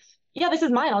like, yeah, this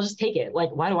is mine. I'll just take it.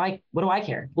 Like, what do I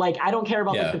care? Like, I don't care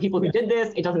about like, the people who did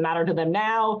this. It doesn't matter to them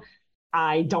now.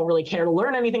 I don't really care to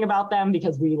learn anything about them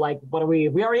because we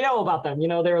already know about them.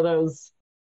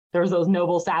 There's those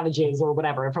noble savages or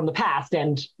whatever from the past.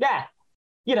 And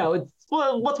it's,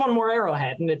 well, what's one more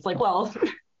arrowhead? And it's like, well,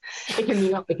 it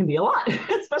can be a lot,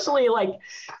 especially like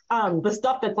the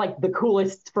stuff that's like the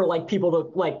coolest for like people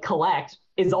to like collect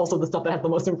is also the stuff that has the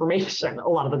most information a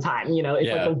lot of the time. It's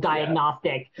like those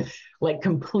diagnostic, like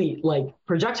complete like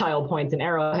projectile points and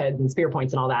arrowheads and spear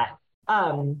points and all that.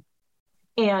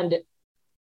 And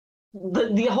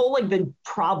the whole like the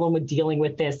problem with dealing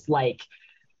with this, like,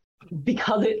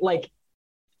 because it like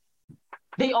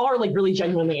they are like really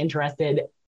genuinely interested.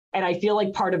 And I feel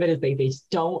like part of it is they just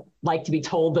don't like to be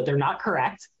told that they're not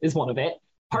correct is one of it.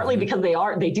 Partly because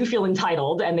they do feel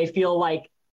entitled, and they feel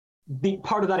like the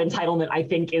part of that entitlement, I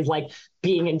think, is like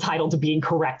being entitled to being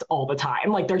correct all the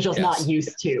time. Like they're just not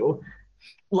used to,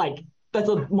 like, that's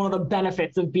one of the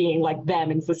benefits of being like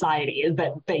them in society is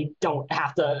that they don't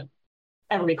have to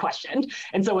ever be questioned.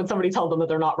 And so when somebody tells them that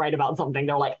they're not right about something,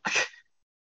 they're like,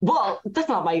 well, that's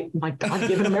not my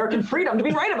God-given American freedom to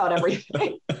be right about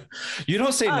everything. You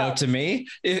don't say no to me.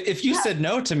 If you said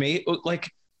no to me, like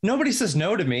nobody says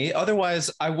no to me. Otherwise,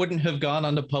 I wouldn't have gone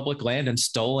onto public land and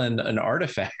stolen an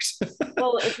artifact.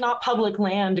 Well, it's not public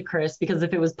land, Chris, because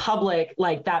if it was public,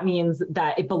 like that means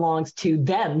that it belongs to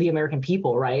them, the American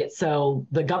people, right? So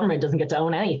the government doesn't get to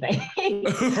own anything.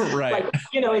 Right. Like,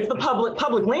 it's the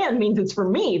public land means it's for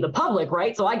me, the public,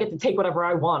 right? So I get to take whatever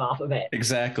I want off of it.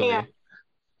 Exactly. And,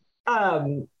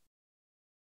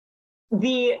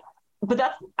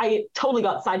 I totally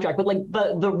got sidetracked, but like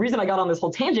the reason I got on this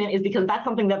whole tangent is because that's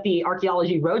something that the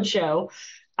Archaeology Roadshow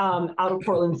out of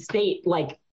Portland State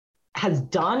like has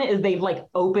done is they've like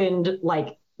opened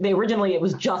like originally it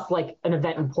was just like an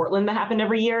event in Portland that happened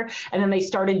every year. And then they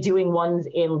started doing ones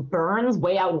in Burns,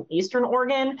 way out in Eastern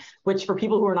Oregon, which for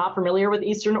people who are not familiar with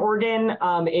Eastern Oregon,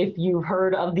 if you've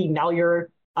heard of the Malheur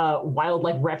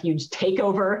Wildlife Refuge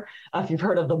takeover, if you've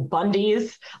heard of the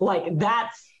Bundys, like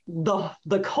that's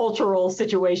the cultural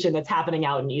situation that's happening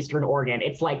out in Eastern Oregon.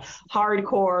 It's like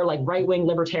hardcore, like right-wing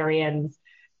libertarians.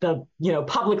 The,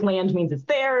 public land means it's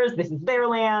theirs. This is their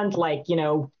land. Like,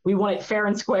 we want it fair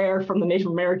and square from the Native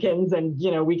Americans, and,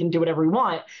 we can do whatever we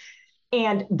want.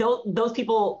 And those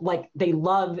people, like, they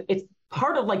love, it's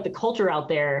part of like the culture out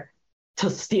there to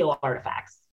steal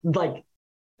artifacts. Like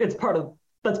that's part of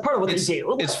what they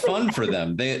do. It's fun for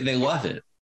them. They love it.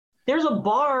 There's a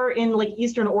bar in like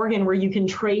Eastern Oregon where you can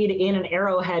trade in an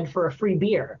arrowhead for a free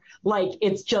beer. Like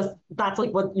that's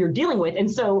like what you're dealing with. And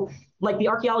so like the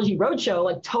Archaeology Roadshow,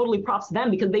 like totally props to them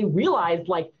because they realized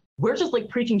like we're just like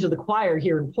preaching to the choir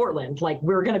here in Portland. Like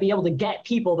we're going to be able to get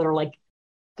people that are like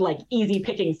easy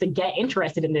pickings to get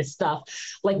interested in this stuff.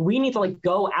 Like we need to like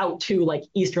go out to like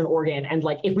Eastern Oregon, and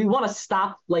like if we want to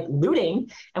stop like looting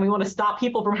and we want to stop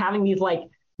people from having these like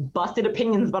busted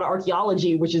opinions about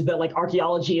archaeology, which is that like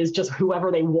archaeology is just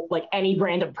whoever they want, like any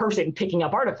random person picking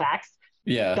up artifacts.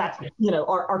 Yeah, that's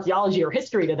our archaeology or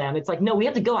history to them. It's like, no, we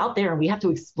have to go out there and we have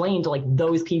to explain to like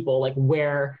those people like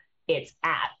where it's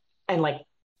at and like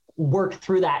work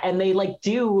through that. And they like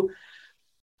do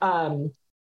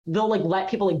they'll like let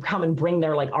people like come and bring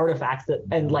their like artifacts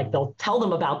and like they'll tell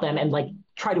them about them and like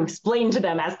try to explain to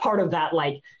them as part of that,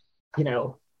 like,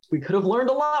 we could have learned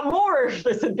a lot more if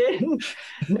this had been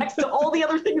next to all the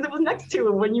other things it was next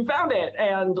to when you found it.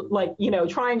 And like,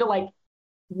 trying to like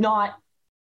not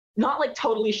like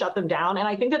totally shut them down. And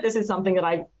I think that this is something that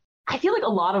I feel like a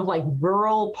lot of like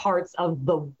rural parts of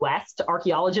the West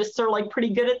archaeologists are like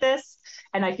pretty good at this.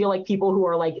 And I feel like people who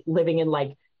are like living in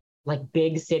like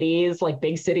big cities, like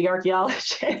big city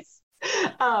archaeologists,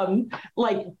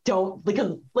 like don't,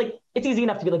 because like it's easy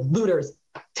enough to be like looters,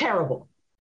 terrible.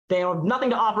 They have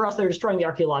nothing to offer us. They're destroying the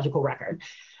archaeological record.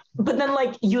 But then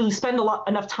like you spend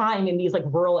enough time in these like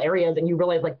rural areas and you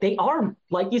realize like they are,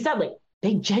 like you said, like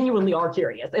they genuinely are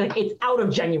curious. Like it's out of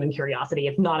genuine curiosity.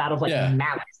 It's not out of like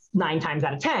malice 9 times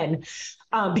out of 10,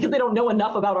 because they don't know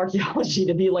enough about archaeology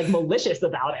to be like malicious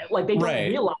about it. Like they don't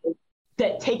realize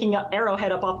that taking an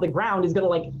arrowhead up off the ground is going to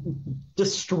like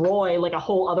destroy like a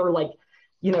whole other like,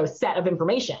 set of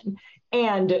information.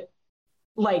 And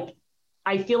like,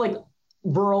 I feel like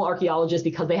rural archaeologists,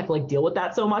 because they have to like deal with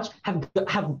that so much,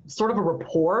 have sort of a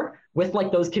rapport with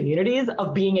like those communities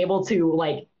of being able to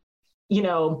like, you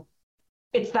know,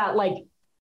 it's that like,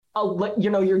 you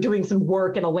know, you're doing some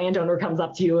work and a landowner comes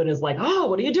up to you and is like, oh,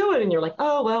 what are you doing? And you're like,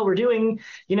 oh, well, we're doing,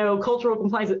 you know, cultural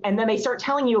compliance. And then they start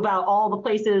telling you about all the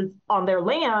places on their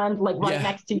land, like right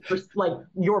next to your, like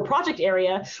your project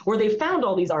area where they found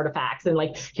all these artifacts. And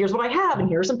like, here's what I have, and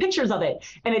here are some pictures of it.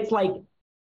 And it's like,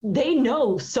 they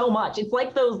know so much. It's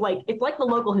like those, like, it's like the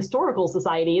local historical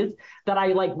societies that I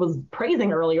like was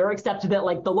praising earlier, except that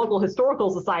like the local historical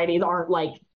societies aren't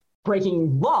like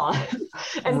breaking laws.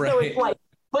 And so it's like,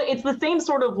 but it's the same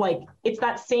sort of like, it's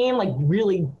that same like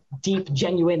really deep,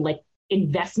 genuine like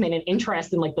investment and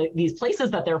interest in like these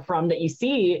places that they're from that you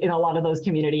see in a lot of those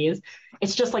communities.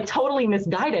 It's just like totally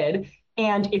misguided.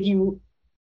 And if you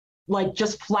like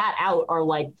just flat out are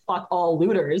like, fuck all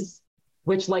looters,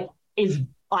 which like is,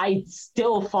 I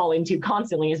still fall into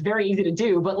constantly, it's very easy to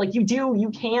do, but like you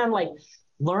can like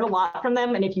learn a lot from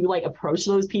them. And if you like approach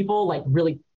those people like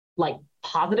really like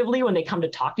positively when they come to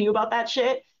talk to you about that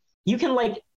shit, you can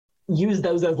like use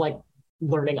those as like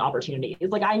learning opportunities.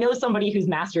 Like I know somebody whose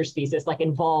master's thesis like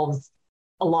involves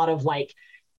a lot of like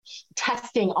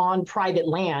testing on private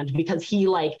land because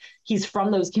he's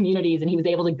from those communities and he was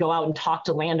able to go out and talk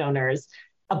to landowners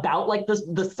about like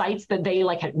the sites that they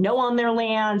like had know on their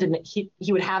land, and he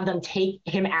would have them take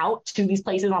him out to these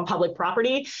places on public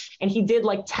property. And he did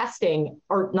like testing,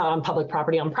 or not on public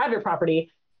property, on private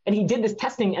property. And he did this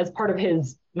testing as part of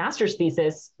his master's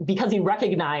thesis because he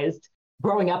recognized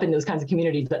growing up in those kinds of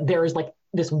communities that there is like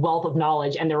this wealth of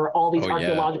knowledge, and there are all these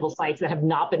archaeological sites that have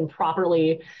not been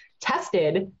properly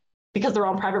tested because they're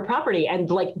on private property. And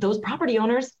like those property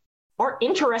owners are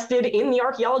interested in the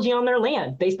archaeology on their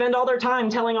land. They spend all their time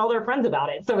telling all their friends about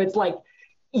it. So it's like,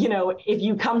 you know, if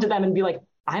you come to them and be like,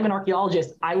 I'm an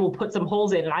archaeologist, I will put some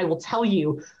holes in and I will tell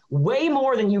you way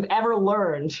more than you've ever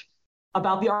learned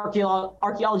about the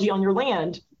archaeology on your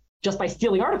land just by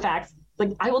stealing artifacts.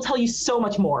 Like I will tell you so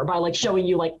much more by like showing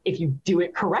you like, if you do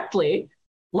it correctly,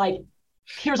 like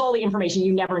here's all the information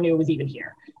you never knew was even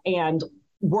here. And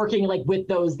working like with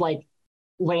those like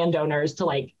landowners to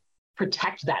like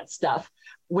protect that stuff,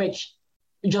 which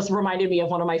just reminded me of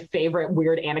one of my favorite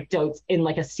weird anecdotes in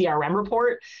like a CRM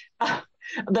report.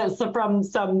 That's from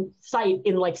some site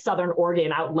in like Southern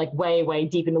Oregon, out like way, way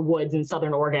deep in the woods in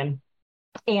Southern Oregon.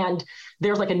 And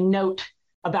there's like a note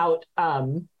about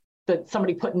that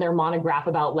somebody put in their monograph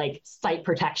about like site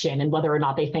protection and whether or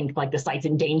not they think like the site's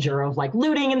in danger of like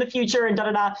looting in the future and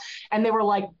da-da-da. And they were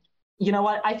like, you know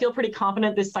what, I feel pretty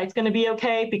confident this site's going to be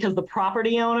okay because the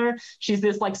property owner, she's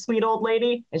this like sweet old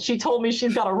lady, and she told me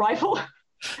she's got a rifle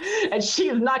and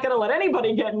she's not going to let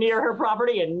anybody get near her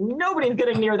property, and nobody's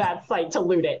getting near that site to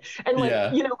loot it. And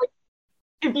like, you know, like,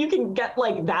 if you can get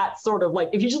like that sort of like,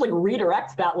 if you just like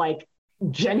redirect that like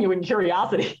genuine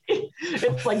curiosity,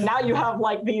 it's like now you have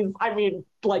like these, I mean,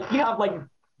 like you have like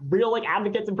real like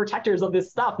advocates and protectors of this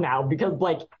stuff now, because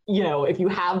like, you know, if you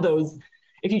have those,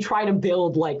 if you try to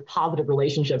build like positive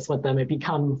relationships with them, they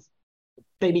become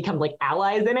like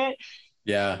allies in it.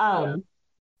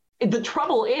 The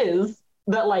trouble is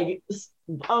that like,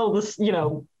 oh, this, you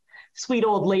know, sweet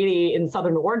old lady in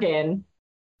Southern Oregon,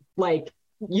 like,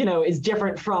 you know, is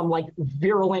different from like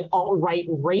virulent alt-right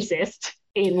racist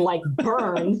in like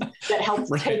Burns that helps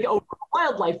take over a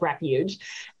wildlife refuge.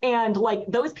 And like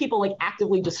those people like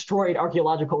actively destroyed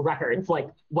archaeological records like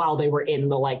while they were in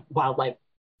the like wildlife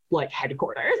like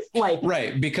headquarters, like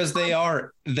because they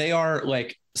are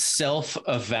like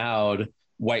self-avowed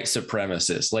white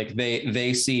supremacists. Like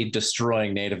they see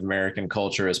destroying Native American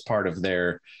culture as part of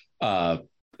their white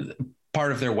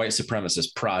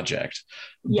supremacist project.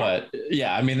 But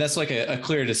yeah, I mean, that's like a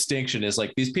clear distinction, is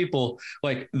like these people,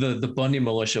 like the Bundy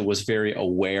militia was very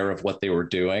aware of what they were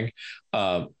doing.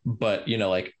 But, you know,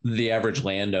 like the average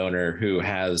landowner who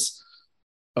has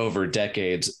over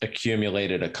decades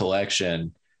accumulated a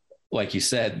collection, like you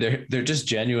said, they're just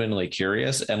genuinely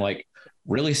curious and like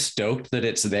really stoked that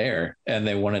it's there and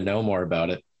they want to know more about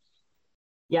it.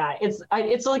 Yeah,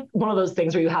 it's like one of those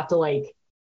things where you have to like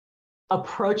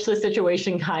approach the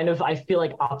situation kind of, I feel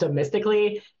like,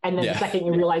 optimistically, and then the second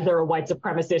you realize they're a white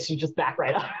supremacist, you just back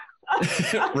right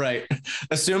up. Right.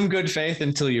 Assume good faith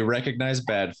until you recognize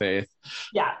bad faith.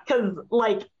 Yeah, because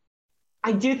like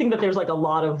I do think that there's like a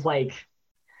lot of like,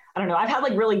 I don't know, I've had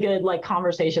like really good like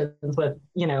conversations with,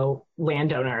 you know,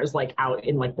 landowners like out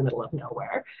in like the middle of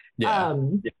nowhere.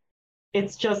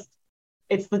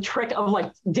 It's the trick of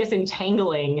like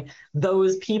disentangling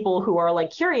those people who are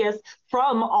like curious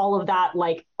from all of that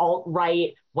like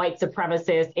alt-right, white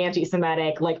supremacist,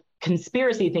 anti-Semitic, like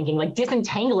conspiracy thinking, like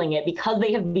disentangling it because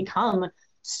they have become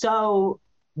so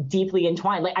deeply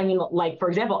entwined. Like, I mean, like, for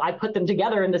example, I put them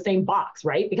together in the same box,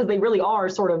 right? Because they really are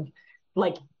sort of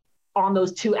like on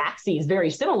those two axes, very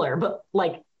similar, but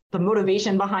like the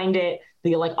motivation behind it,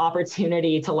 the like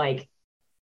opportunity to like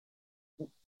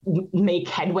make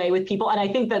headway with people. And I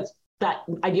think that's that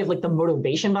idea of like the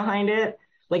motivation behind it.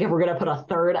 Like if we're going to put a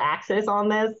third axis on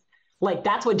this, like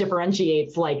that's what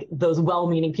differentiates like those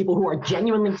well-meaning people who are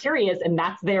genuinely curious and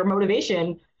that's their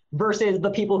motivation versus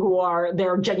the people who are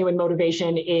their genuine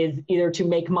motivation is either to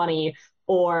make money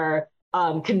or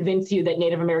convince you that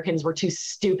Native Americans were too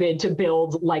stupid to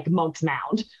build like Monk's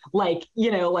Mound. Like,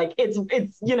 you know, like it's,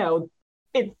 you know,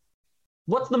 it's,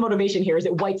 what's the motivation here? Is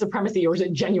it white supremacy or is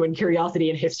it genuine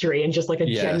curiosity in history and just like a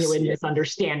genuine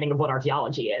misunderstanding of what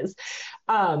archaeology is?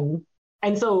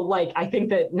 And so like, I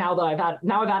think that now that I've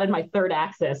added my third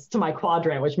axis to my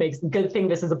quadrant, which makes good thing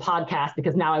this is a podcast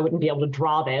because now I wouldn't be able to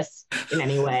draw this in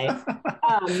any way.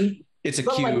 It's a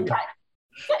cube. Like,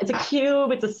 yeah, it's a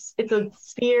cube. It's a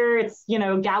sphere. It's, you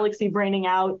know, galaxy braining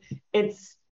out.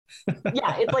 It's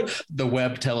like the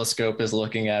Webb telescope is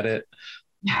looking at it.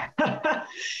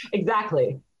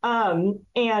 Exactly. And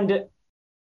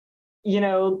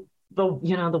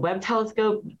the Webb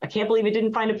telescope, I can't believe it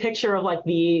didn't find a picture of like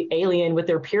the alien with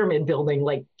their pyramid building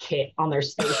like kit on their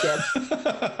spaceship.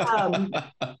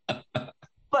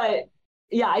 But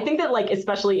yeah, I think that like,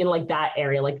 especially in like that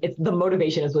area, like it's the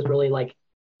motivation is what really like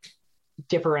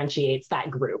differentiates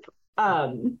that group.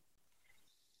 And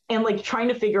like trying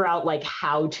to figure out like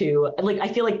how to, like, I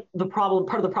feel like part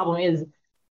of the problem is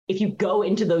if you go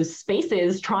into those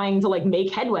spaces trying to like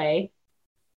make headway,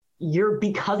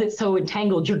 because it's so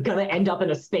entangled, you're going to end up in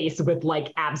a space with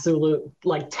like absolute,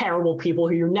 like terrible people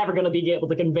who you're never going to be able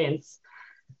to convince.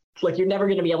 Like you're never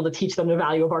going to be able to teach them the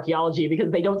value of archaeology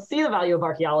because they don't see the value of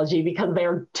archaeology because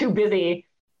they're too busy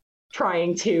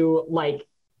trying to like,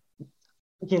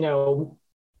 you know,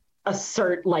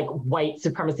 assert like white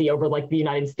supremacy over like the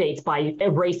United States by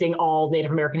erasing all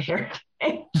Native American heritage.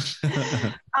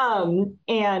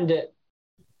 And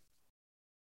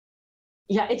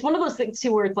yeah, it's one of those things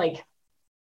too where it's like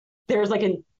there's like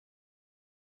a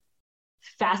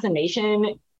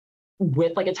fascination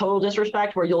with like a total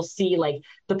disrespect where you'll see like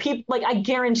the people, like I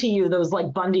guarantee you those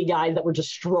like Bundy guys that were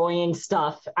destroying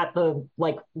stuff at the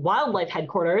like wildlife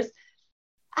headquarters,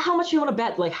 how much you want to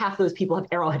bet like half those people have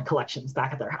arrowhead collections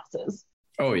back at their houses?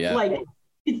 Oh yeah. Like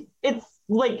it's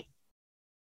like,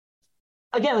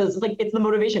 again, it's like, it's the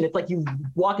motivation. It's like you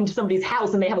walk into somebody's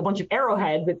house and they have a bunch of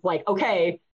arrowheads. It's like,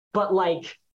 okay, but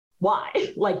like,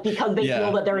 why? Like, because they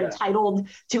feel that they're entitled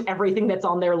to everything that's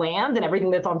on their land and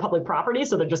everything that's on public property.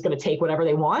 So they're just going to take whatever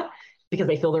they want because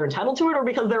they feel they're entitled to it, or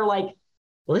because they're like,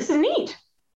 well, this is neat,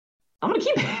 I'm going to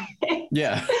keep it.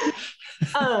 Yeah.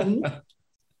 And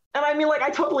I mean, like,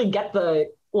 I totally get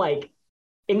the like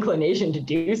inclination to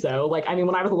do so. Like, I mean,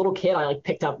 when I was a little kid, I like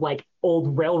picked up like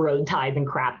old railroad ties and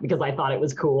crap because I thought it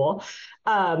was cool.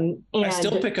 And I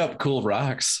still pick up cool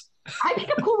rocks. I pick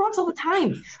up cool rocks all the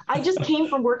time. I just came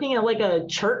from working at like a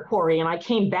chert quarry and I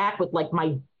came back with like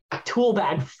my tool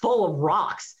bag full of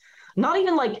rocks, not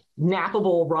even like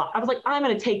nappable rock. I was like, I'm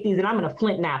going to take these and I'm going to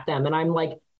flint nap them. And I'm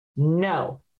like,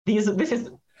 no, this is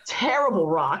terrible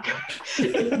rock.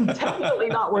 It's definitely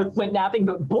not worth flint napping,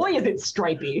 but boy, is it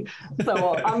stripy.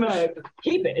 So I'm going to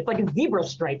keep it. It's like a zebra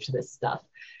stripe to this stuff.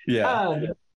 Yeah.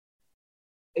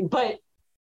 But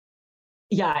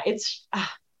yeah, it's,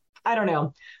 I don't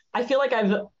know. I feel like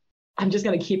I'm just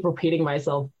going to keep repeating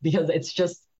myself because it's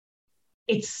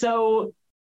so,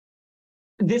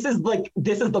 this is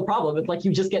the problem. It's like,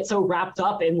 you just get so wrapped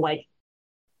up in like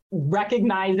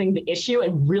recognizing the issue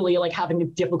and really like having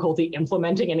difficulty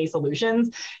implementing any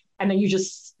solutions. And then you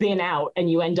just spin out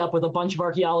and you end up with a bunch of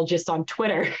archaeologists on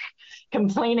Twitter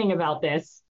complaining about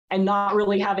this and not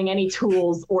really having any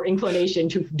tools or inclination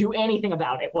to do anything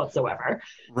about it whatsoever.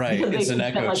 Right. It's an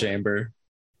echo chamber.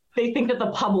 They think that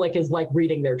the public is like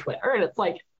reading their Twitter, and it's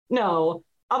like, no,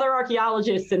 other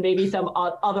archaeologists and maybe some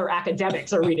other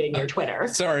academics are reading your Twitter.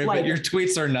 Sorry, like, but your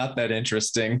tweets are not that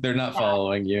interesting. They're not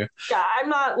following you. Yeah, I'm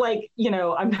not like, you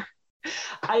know, I'm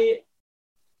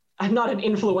not an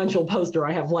influential poster.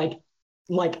 I have like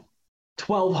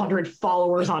 1,200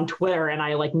 followers on Twitter, and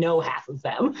I like know half of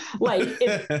them. Like,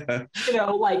 it's, you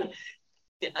know, like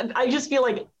I just feel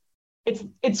like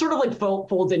it's sort of like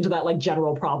folds into that like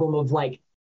general problem of like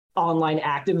online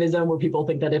activism where people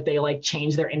think that if they like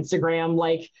change their Instagram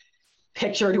like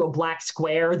picture to a black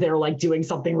square, they're like doing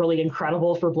something really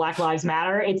incredible for Black Lives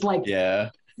Matter. It's like, yeah,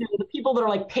 you know, the people that are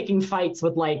like picking fights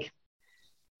with like,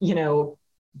 you know,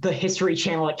 the History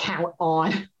Channel account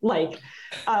on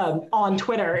on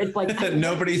Twitter. It's like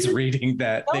nobody's reading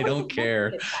that. They don't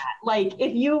care. Like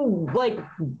if you like,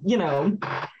 you know,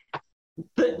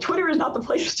 the Twitter is not the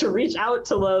place to reach out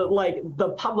to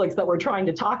the publics that we're trying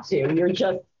to talk to. You're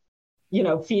just, you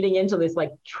know, feeding into this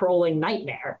like trolling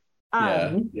nightmare.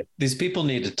 These people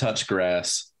need to touch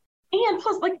grass. And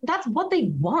plus, like, that's what they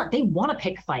want. They want to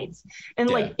pick fights. And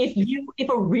like, if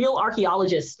a real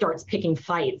archaeologist starts picking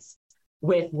fights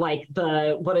with like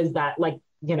what is that? Like,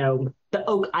 you know, the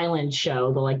Oak Island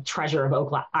show, the like Treasure of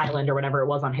Oak Island or whatever it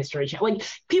was on History Channel. Like,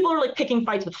 people are like picking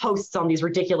fights with hosts on these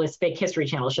ridiculous fake History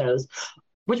Channel shows,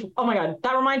 which, oh my God,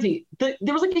 that reminds me. There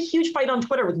was like a huge fight on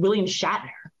Twitter with William Shatner.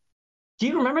 Do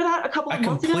you remember that a couple of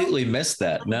months ago? I completely missed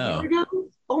that. No.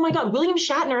 Oh my God, William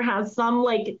Shatner has some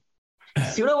like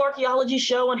pseudo-archaeology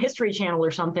show on History Channel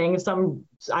or something.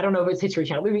 I don't know if it's History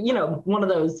Channel, but, you know, one of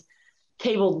those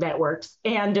cable networks.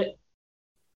 And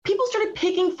people started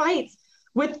picking fights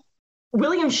with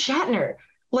William Shatner.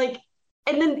 Like,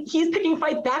 and then he's picking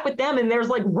fights back with them. And there's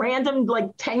like random, like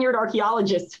tenured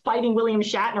archaeologists fighting William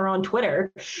Shatner on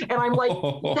Twitter. And I'm like,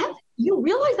 you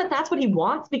realize that that's what he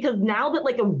wants? Because now that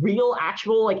like a real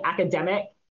actual like academic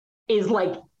is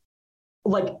like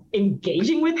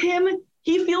engaging with him,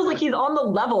 he feels like he's on the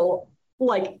level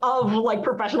like of like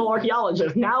professional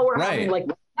archaeologists. Now we're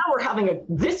having a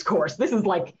discourse. This is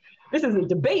a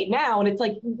debate now. And it's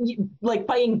like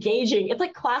by engaging,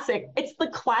 it's the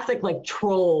classic like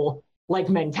troll like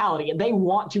mentality. And they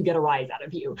want to get a rise out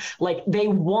of you. Like they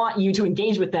want you to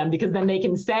engage with them because then they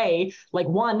can say like,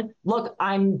 one, look,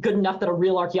 I'm good enough that a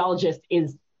real archaeologist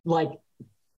is like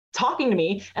talking to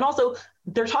me. And also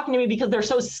they're talking to me because they're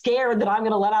so scared that I'm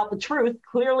going to let out the truth.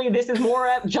 Clearly this is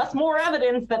just more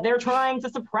evidence that they're trying to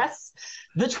suppress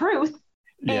the truth.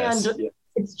 Yes. And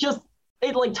it's just,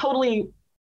 it like totally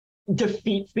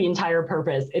defeats the entire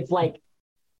purpose. It's like,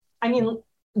 I mean,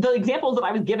 the examples that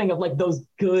I was giving of like those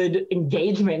good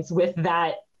engagements with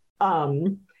that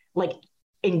like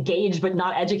engaged but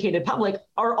not educated public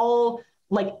are all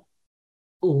like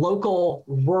local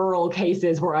rural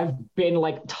cases where I've been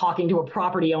like talking to a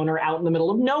property owner out in the middle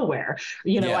of nowhere.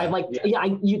 You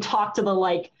know, you talk to the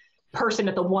like person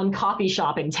at the one coffee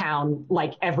shop in town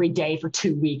like every day for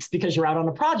 2 weeks because you're out on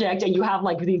a project, and you have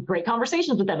like these great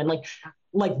conversations with them. And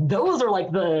like those are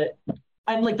like the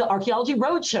Archaeology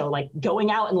Roadshow, like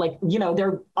going out and like, you know,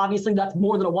 they're obviously that's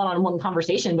more than a one-on-one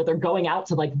conversation, but they're going out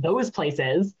to like those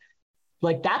places.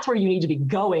 Like that's where you need to be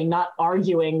going, not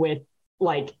arguing with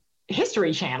like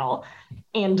History Channel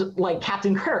and like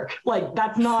Captain Kirk. Like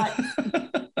that's not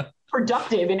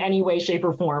productive in any way, shape,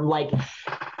 or form. Like,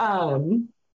 and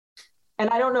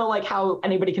I don't know like how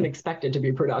anybody can expect it to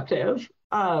be productive.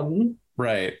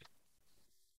 Right.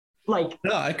 Like,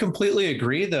 no, I completely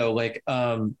agree though. Like,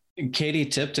 Katie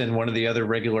Tipton, one of the other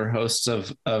regular hosts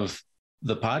of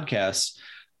the podcast,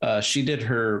 she did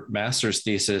her master's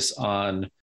thesis on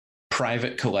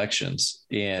private collections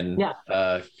in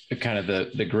kind of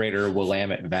the greater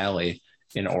Willamette Valley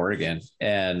in Oregon.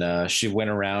 And she went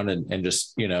around and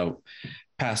just, you know,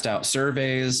 passed out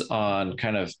surveys on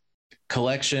kind of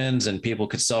collections, and people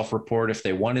could self-report if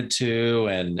they wanted to.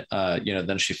 And, you know,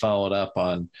 then she followed up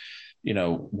on, you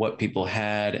know, what people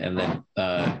had. And then,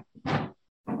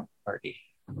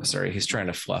 sorry, he's trying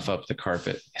to fluff up the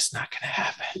carpet. It's not going to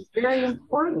happen. It's very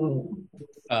important.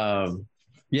 So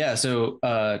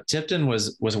Tipton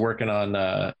was working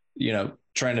on, you know,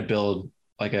 trying to build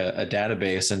like a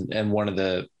database. And one of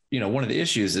the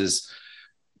issues is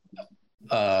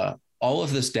all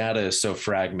of this data is so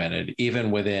fragmented,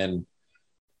 even within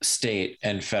state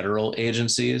and federal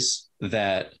agencies,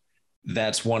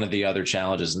 that's one of the other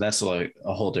challenges. And that's like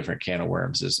a whole different can of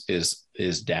worms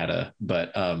is data.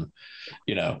 But,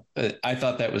 you know, I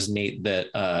thought that was neat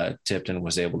that Tipton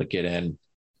was able to get in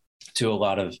to a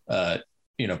lot of,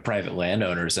 you know, private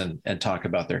landowners and talk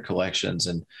about their collections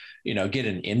and, you know, get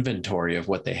an inventory of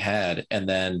what they had. And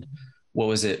then what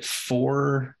was it,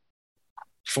 4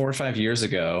 or 5 years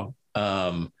ago,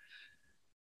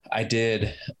 I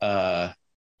did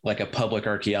like a public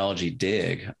archaeology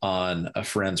dig on a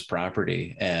friend's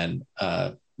property. And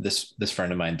this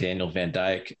friend of mine, Daniel Van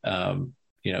Dyke,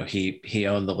 you know, he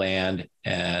owned the land,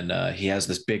 and he has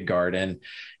this big garden.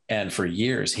 And for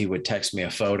years, he would text me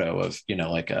a photo of, you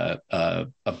know, like a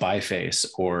biface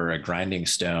or a grinding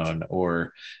stone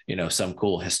or, you know, some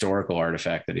cool historical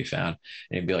artifact that he found.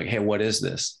 And he'd be like, hey, what is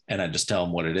this? And I'd just tell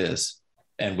him what it is.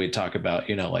 And we'd talk about,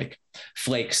 you know, like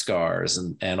flake scars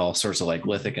and all sorts of like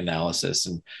lithic analysis.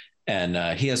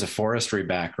 And he has a forestry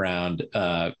background,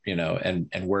 and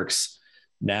works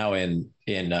now in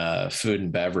food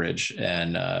and beverage.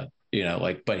 And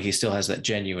like, but he still has that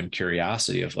genuine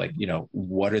curiosity of like,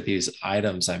 what are these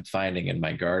items I'm finding in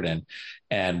my garden?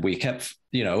 And we kept,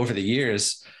 over the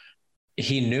years,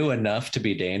 he knew enough to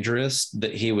be dangerous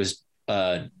that he was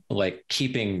like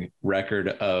keeping record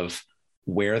of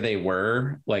where they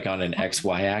were, like on an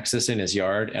XY axis in his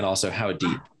yard, and also how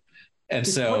deep. And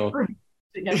so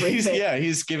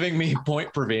he's giving me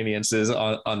point proveniences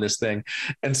on this thing.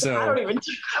 And so I don't even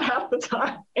do that half the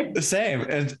time. The same.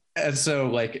 And so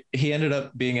like he ended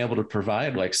up being able to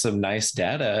provide like some nice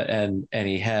data, and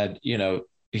he had,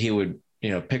 he would,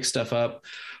 pick stuff up,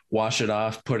 wash it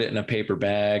off, put it in a paper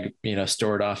bag,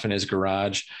 store it off in his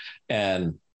garage.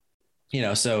 And,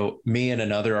 so me and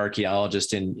another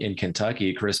archaeologist in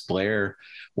Kentucky, Chris Blair,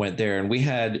 went there, and we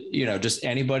had, just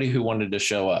anybody who wanted to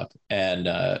show up. And,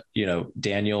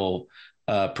 Daniel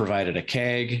provided a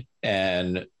keg,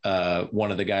 and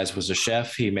one of the guys was a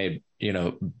chef. He made,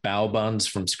 bao buns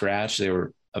from scratch. They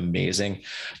were amazing.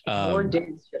 More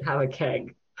dudes should have a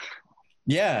keg.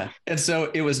 Yeah. And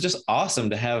so it was just awesome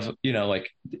to have, like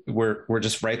we're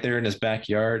just right there in his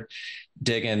backyard,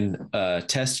 digging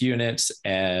test units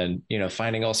and,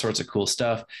 finding all sorts of cool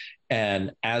stuff.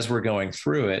 And as we're going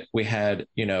through it, we had,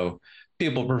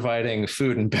 people providing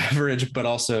food and beverage, but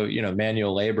also,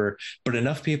 manual labor, but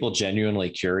enough people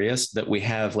genuinely curious that we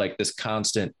have like this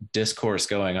constant discourse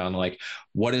going on. Like,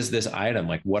 what is this item?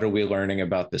 Like, what are we learning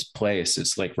about this place?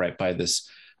 It's like right by this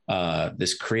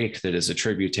creek that is a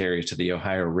tributary to the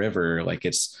Ohio River. Like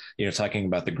it's, talking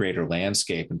about the greater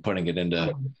landscape and putting it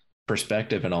into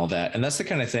perspective and all that. And that's the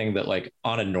kind of thing that like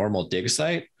on a normal dig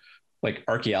site, like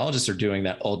archaeologists are doing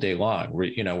that all day long.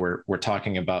 We're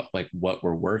talking about like what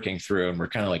we're working through, and we're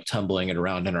kind of like tumbling it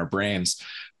around in our brains.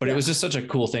 But it was just such a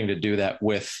cool thing to do that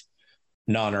with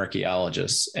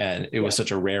non-archaeologists. And it was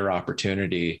such a rare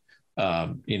opportunity,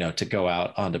 to go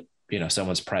out onto,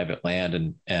 someone's private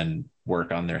land and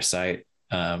work on their site.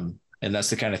 And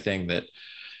that's the kind of thing that,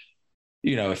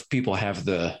 if people have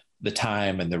the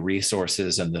time and the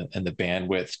resources and the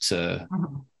bandwidth to,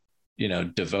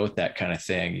 devote that kind of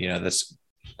thing, that's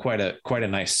quite a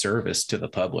nice service to the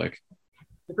public.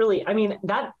 Really, I mean,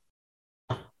 that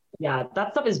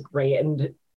stuff is great.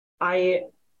 And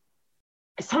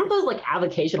some of those like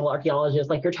avocational archaeologists,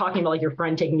 like you're talking about, like your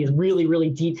friend taking these really, really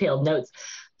detailed notes.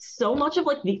 So much of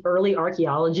like the early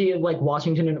archaeology of like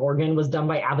Washington and Oregon was done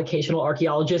by avocational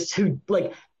archaeologists who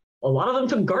like, a lot of them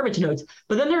took garbage notes,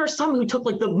 but then there are some who took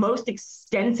like the most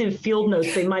extensive field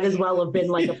notes. They might as well have been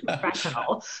like a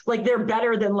professional. Like they're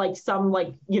better than like some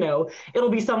like, it'll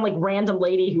be some like random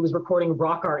lady who was recording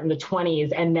rock art in the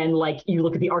 1920s. And then like you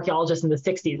look at the archaeologists in the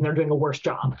 1960s and they're doing a worse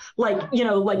job. Like, some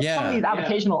of these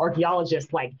avocational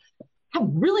archaeologists like have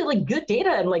really like good data.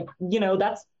 And like,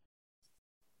 that's,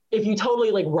 if you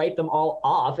totally like write them all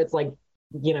off, it's like,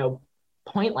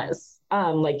 pointless.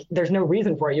 Like there's no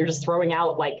reason for it. You're just throwing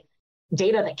out like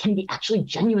data that can be actually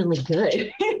genuinely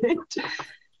good.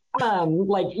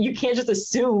 Like you can't just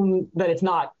assume that it's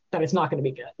not going to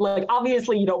be good. Like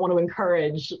obviously you don't want to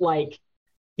encourage like,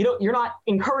 you're not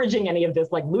encouraging any of this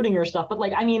like looting your stuff, but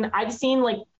like, I mean, I've seen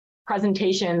like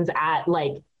presentations at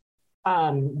like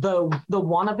the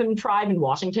Wanapum tribe in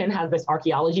Washington has this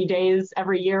archaeology days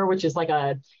every year, which is like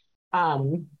a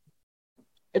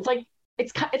it's like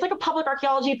a public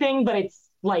archaeology thing, but it's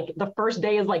like the first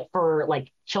day is like for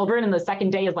like children, and the second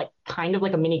day is like kind of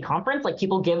like a mini conference. Like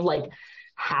people give like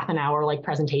half an hour like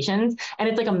presentations, and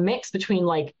it's like a mix between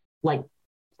like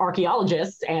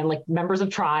archaeologists and like members of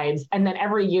tribes. And then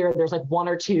every year there's like one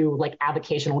or two like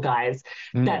avocational guys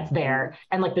that's there,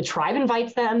 and like the tribe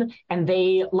invites them, and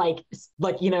they like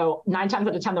 9 times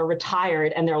out of 10 they're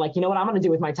retired, and they're like, what I'm going to do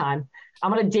with my time?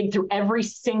 I'm going to dig through every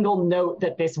single note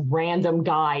that this random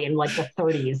guy in like the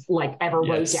 30s like ever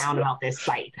wrote down about this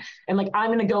site. And like, I'm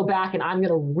going to go back and I'm going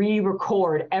to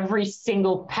re-record every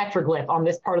single petroglyph on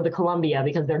this part of the Columbia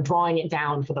because they're drawing it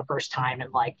down for the first time in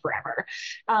like forever.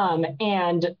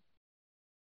 And,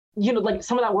 like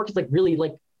some of that work is like really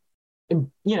like,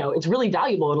 it's really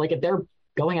valuable. And like, if they're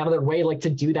going out of their way, like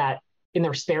to do that in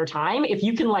their spare time, if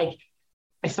you can like,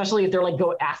 especially if they're like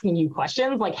asking you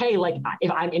questions like, hey, like if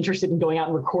I'm interested in going out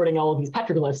and recording all of these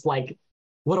petroglyphs, like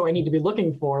what do I need to be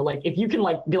looking for? Like if you can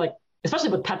like be like, especially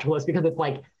with petroglyphs, because it's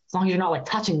like, as long as you're not like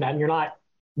touching them, you're not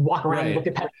walk around and look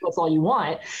at petroglyphs all you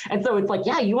want. And so it's like,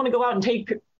 yeah, you want to go out and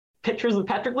take pictures of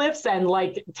petroglyphs and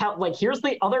like tell like, here's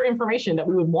the other information that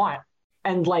we would want.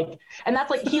 And like, and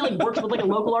that's like, he like works with like a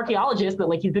local archaeologist that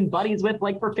like he's been buddies with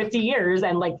like for 50 years.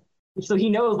 And like, so he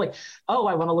knows like, oh,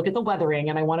 I want to look at the weathering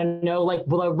and I want to know like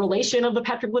the relation of the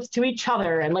petroglyphs to each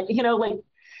other. And like, like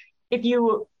if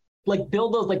you like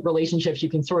build those like relationships, you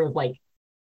can sort of like,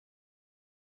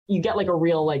 you get like a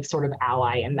real like sort of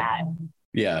ally in that.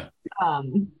 Yeah.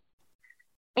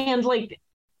 And like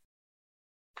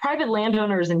private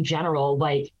landowners in general,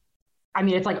 like, I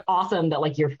mean, it's like awesome that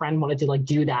like your friend wanted to like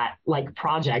do that like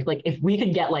project. Like if we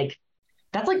could get like,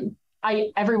 that's like,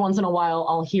 every once in a while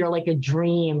I'll hear like a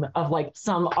dream of like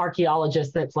some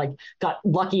archaeologist that's like got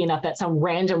lucky enough that some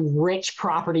random rich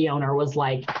property owner was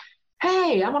like,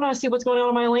 hey, I want to see what's going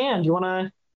on my land. You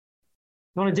want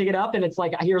to dig it up? And it's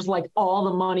like, here's like all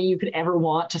the money you could ever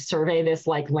want to survey this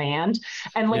like land.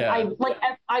 And like,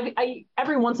 I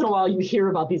every once in a while you hear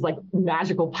about these like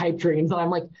magical pipe dreams and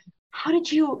I'm like, how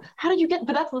did you get,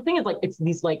 but that's the thing is like, it's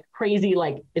these like crazy,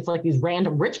 like, it's like these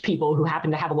random rich people who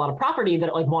happen to have a lot of property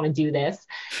that like want to do this.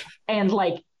 And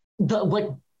like but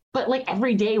like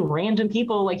everyday random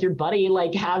people like your buddy,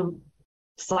 like have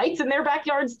sites in their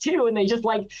backyards too. And they just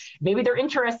like, maybe they're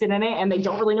interested in it and they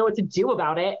don't really know what to do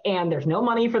about it. And there's no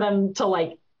money for them to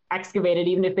like excavate it,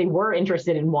 even if they were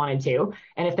interested and wanted to.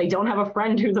 And if they don't have a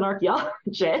friend who's an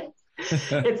archaeologist,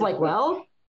 it's like, well,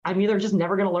 I'm either just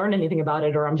never going to learn anything about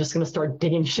it or I'm just going to start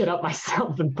digging shit up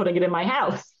myself and putting it in my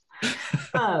house.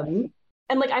 And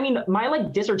like, I mean, my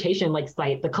like dissertation like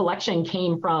site, the collection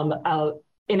came from an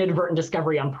inadvertent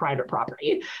discovery on private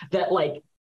property that like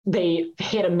they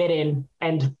hit a midden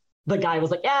and the guy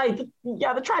was like, yeah,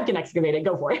 the tribe can excavate it,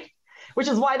 go for it. Which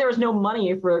is why there was no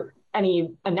money for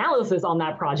any analysis on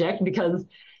that project because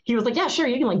he was like, yeah, sure,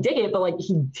 you can like dig it, but like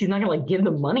he's not gonna like give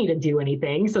them money to do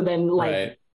anything. So then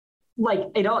like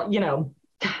it all, you know,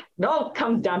 it all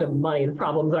comes down to money, the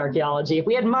problems in archaeology. If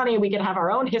we had money, we could have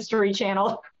our own history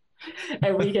channel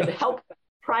and we could help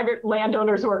private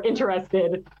landowners who are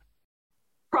interested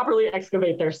properly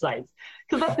excavate their sites.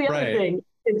 Because that's the other thing.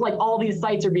 It's like all these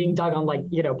sites are being dug on like,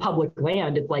 you know, public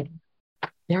land. It's like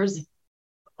there's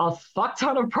a fuck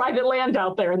ton of private land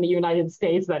out there in the United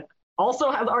States that also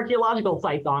has archaeological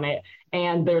sites on it.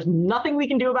 And there's nothing we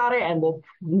can do about it. And we'll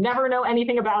never know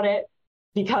anything about it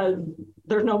because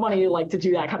there's no money like to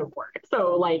do that kind of work.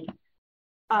 So like,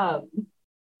 and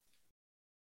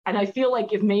I feel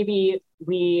like if maybe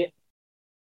we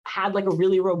had like a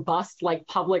really robust like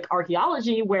public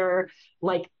archaeology where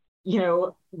like, you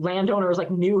know, landowners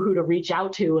like knew who to reach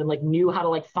out to and like knew how to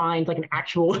like find like an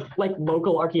actual like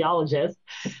local archaeologist,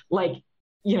 like,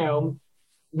 you know,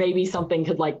 maybe something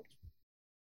could like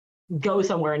go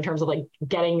somewhere in terms of like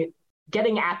getting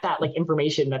at that like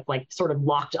information that's like sort of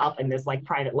locked up in this like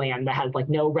private land that has like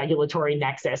no regulatory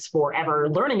nexus for ever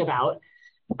learning about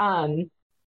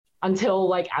until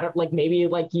like I don't like maybe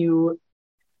like you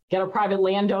get a private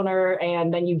landowner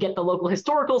and then you get the local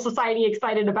historical society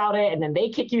excited about it and then they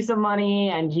kick you some money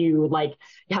and you like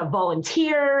have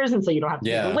volunteers and so you don't have to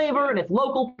pay the labor and it's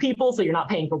local people so you're not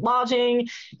paying for lodging,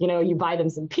 you know, you buy them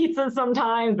some pizzas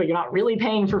sometimes but you're not really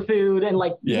paying for food and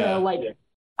like you know like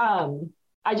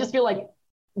I just feel like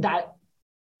that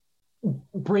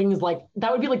brings like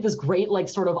that would be like this great like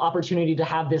sort of opportunity to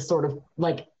have this sort of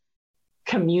like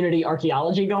community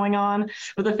archaeology going on.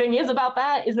 But the thing is about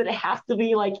that is that it has to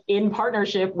be like in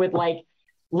partnership with like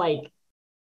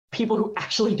people who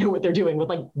actually know what they're doing, with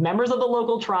like members of the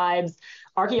local tribes,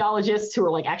 archaeologists who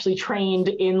are like actually trained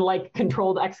in like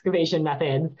controlled excavation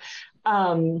methods.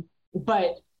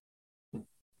 But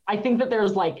I think that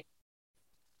there's like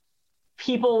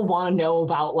people want to know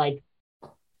about like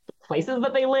places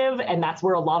that they live, and that's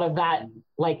where a lot of that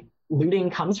like looting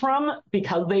comes from,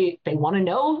 because they want to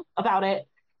know about it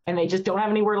and they just don't have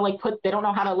anywhere to like put, they don't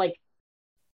know how to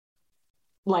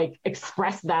like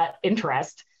express that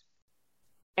interest.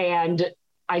 And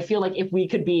I feel like if we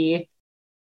could be,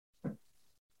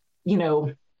 you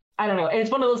know, I don't know, and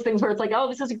it's one of those things where it's like, oh,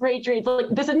 this is a great dream, but like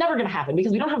this is never going to happen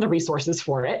because we don't have the resources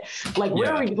for it. Like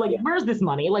where are we, like where's this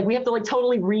money? Like we have to like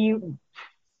totally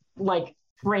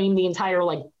frame the entire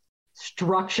like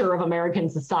structure of American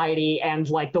society and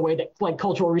like the way that like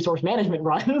cultural resource management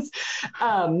runs.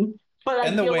 But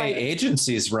and the way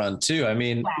agencies run too. I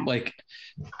mean, like,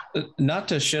 not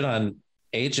to shit on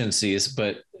agencies,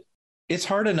 but it's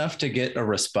hard enough to get a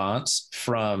response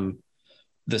from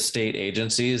the state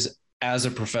agencies as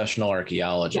a professional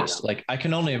archaeologist. Like, I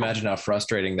can only imagine how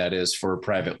frustrating that is for a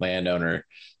private landowner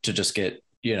to just get,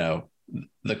 you know,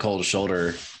 the cold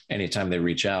shoulder anytime they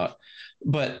reach out.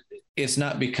 But it's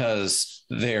not because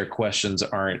their questions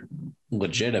aren't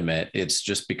legitimate. It's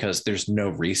just because there's no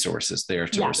resources there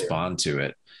to respond to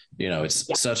it. You know, it's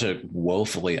such a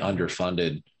woefully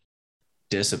underfunded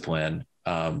discipline,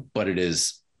 but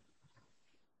it's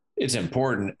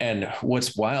important. And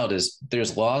what's wild is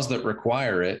there's laws that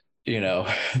require it,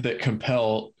 that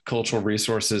compel cultural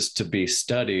resources to be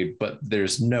studied, but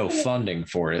there's no funding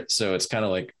for it. So it's kind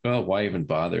of like, oh, why even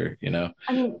bother, I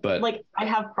mean, but like I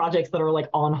have projects that are like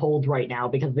on hold right now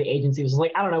because the agency was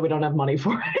like, I don't know, we don't have money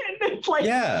for it. It's like,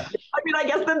 yeah, I mean, I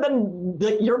guess then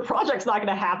like, your project's not going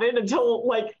to happen until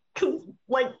because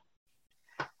what?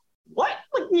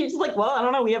 Like you're just like, well, I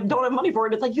don't know, don't have money for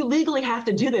it. It's like you legally have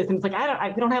to do this, and it's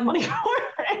like we don't have money for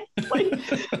it. Like,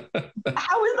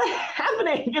 how is that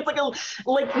happening? It's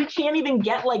like we can't even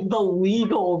get like the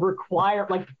legal required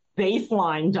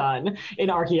baseline done in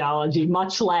archaeology,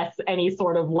 much less any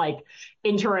sort of like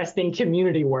interesting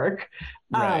community work.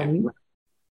 right.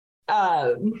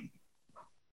 God,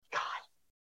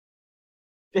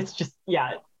 it's just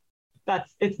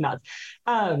it's nuts.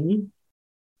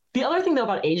 The other thing though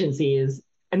about agencies,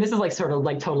 and this is like sort of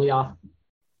like totally off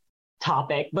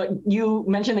topic, but you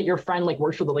mentioned that your friend like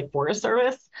works for the like Forest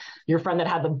Service, your friend that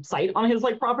had the site on his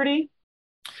like property.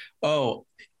 Oh,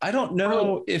 I don't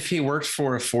know if he worked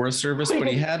for a forest service, but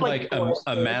he had like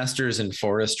a master's in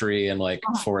forestry and like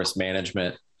forest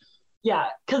management. Yeah,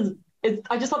 because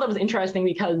I just thought that was interesting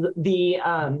because the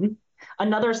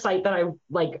another site that I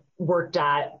like worked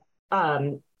at,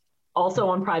 also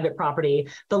on private property,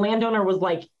 the landowner was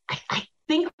like, I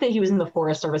think that he was in the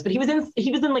Forest Service, but he was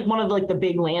in like one of like the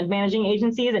big land managing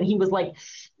agencies, and he was like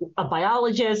a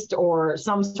biologist or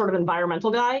some sort of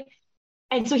environmental guy.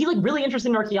 And so he like really interested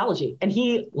in archaeology, and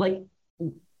he like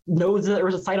knows that there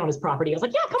was a site on his property. I was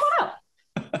like, yeah, come on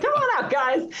out. Come on out,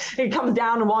 guys. And he comes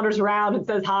down and wanders around and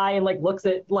says hi and like looks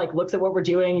at what we're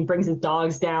doing. He brings his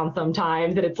dogs down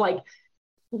sometimes. And it's like,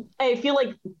 I feel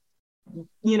like,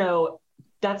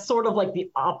 that's sort of like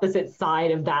the opposite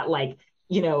side of that, like,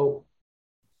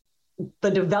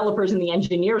 the developers and the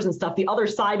engineers and stuff. The other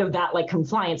side of that like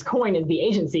compliance coin is the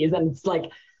agencies. And it's like,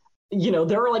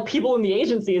 there are like people in the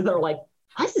agencies that are like,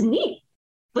 this is neat.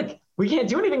 Like, we can't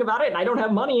do anything about it. And I don't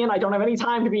have money and I don't have any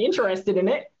time to be interested in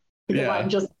it because I'm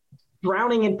just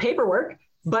drowning in paperwork.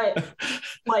 But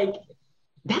like,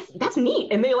 that's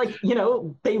neat. And they like,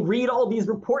 they read all these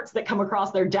reports that come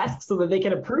across their desks so that they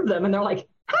can approve them. And they're like,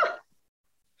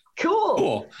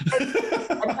 cool. and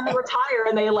then they retire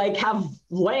and they like have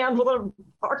land with an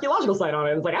archaeological site on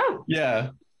it. It's like, oh. Yeah.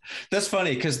 That's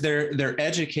funny because they're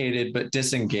educated but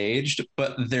disengaged,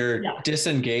 but they're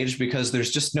disengaged because there's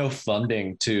just no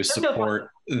funding to support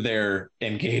their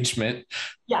engagement.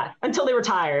 Yeah, until they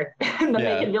retire, and then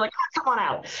they can be like, come on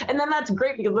out, and then that's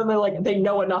great because then they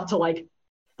know enough to like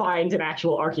find an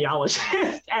actual archaeologist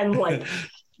and like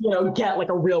get like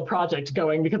a real project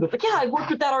going because it's like, I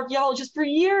worked with that archaeologist for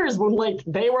years when like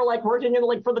they were like working in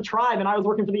like for the tribe and I was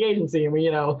working for the agency, and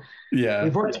we've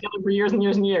worked together for years and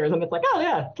years and years, and it's like, oh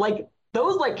yeah, like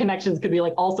those like connections could be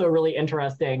like also really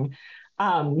interesting.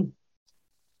 But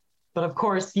of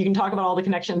course you can talk about all the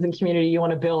connections and community you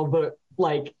want to build, but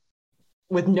like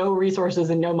with no resources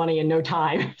and no money and no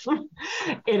time,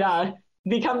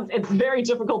 it's very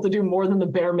difficult to do more than the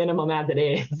bare minimum as it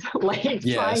is. Like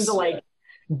trying to like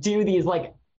do these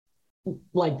like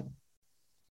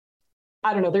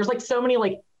I don't know, there's like so many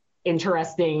like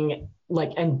interesting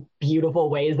like and beautiful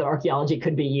ways that archaeology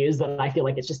could be used that I feel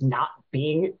like it's just not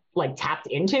being like tapped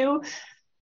into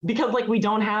because like we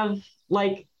don't have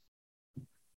the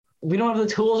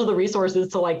tools or the resources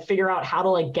to like figure out how to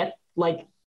like get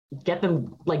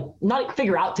them like not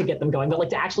figure out to get them going, but like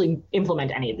to actually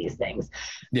implement any of these things.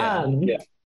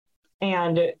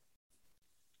 And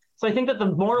so I think that the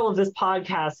moral of this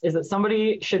podcast is that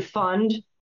somebody should fund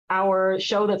our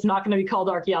show that's not going to be called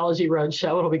Archaeology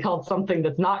Roadshow. It'll be called something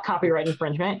that's not copyright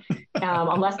infringement,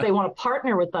 unless they want to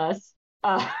partner with us.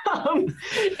 And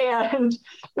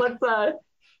let's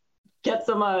get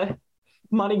some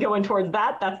money going towards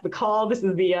that. That's the call. This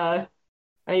is the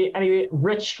any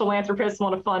rich philanthropists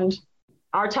want to fund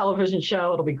our television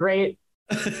show. It'll be great.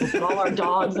 We'll put all our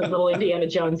dogs in little Indiana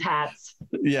Jones hats.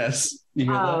 Yes. You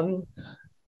hear that?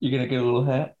 You're going to get a little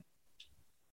hat?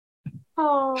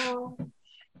 Oh,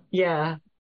 yeah.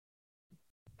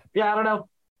 Yeah, I don't know.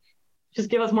 Just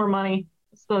give us more money.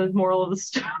 That's the moral of the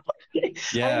story.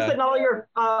 Yeah. I said not all your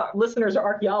listeners are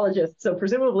archaeologists, so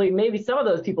presumably maybe some of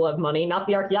those people have money. Not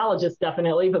the archaeologists,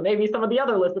 definitely, but maybe some of the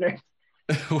other listeners.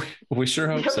 We sure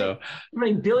hope so. How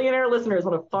many billionaire listeners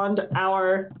want to fund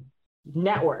our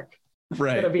network?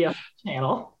 Right. It's going to be a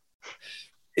channel.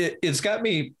 It's got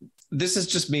me... This is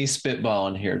just me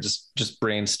spitballing here, just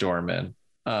brainstorming.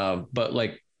 But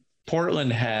like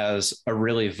Portland has a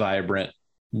really vibrant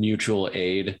mutual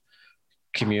aid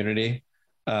community.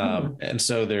 And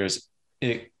so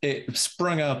it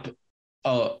sprung up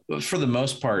for the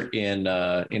most part in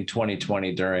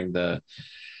 2020 during the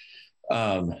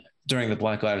during the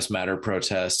Black Lives Matter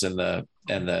protests and the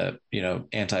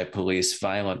anti-police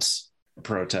violence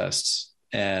protests,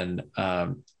 and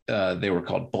they were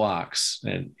called blocks,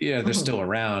 and they're still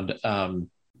around,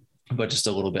 but just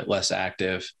a little bit less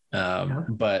active.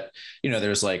 But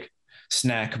there's like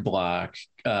snack block,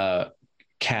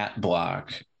 cat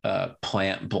block,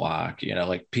 plant block,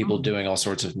 like people doing all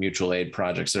sorts of mutual aid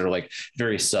projects that are like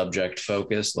very subject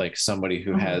focused, like somebody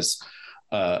who has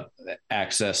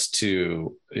access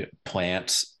to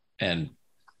plants and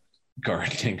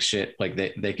gardening shit, like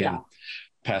they can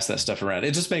pass that stuff around.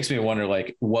 It just makes me wonder,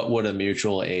 like, what would a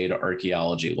mutual aid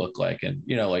archaeology look like? And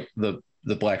like the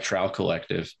Black Trowel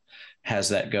Collective has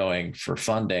that going for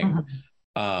funding,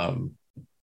 but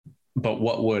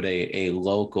what would a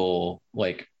local,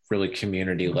 like really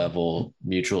community level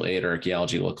mutual aid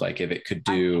archaeology look like if it could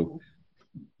do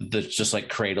the just like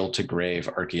cradle to grave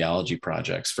archaeology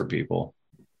projects for people?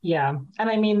 Yeah. And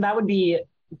I mean, that would be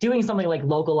doing something like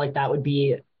local like that would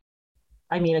be,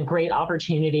 I mean, a great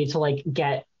opportunity to like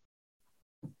get,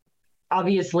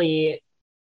 obviously,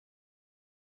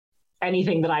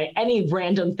 any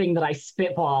random thing that I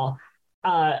spitball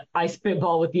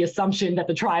with the assumption that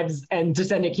the tribes and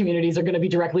descendant communities are going to be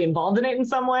directly involved in it in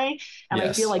some way. And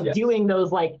I feel like doing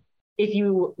those, like, if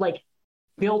you like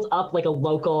built up like a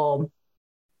local,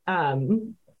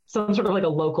 some sort of like a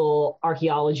local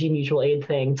archaeology mutual aid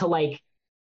thing to like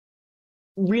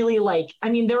really like, I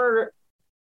mean, there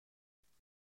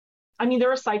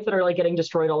are sites that are like getting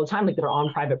destroyed all the time, like that are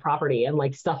on private property, and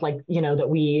like stuff like,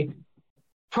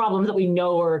 problems that we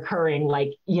know are occurring,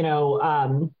 like,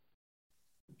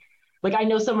 like I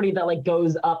know somebody that like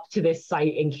goes up to this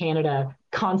site in Canada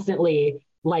constantly,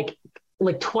 like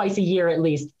twice a year at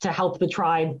least, to help the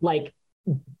tribe like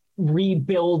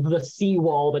rebuild the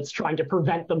seawall that's trying to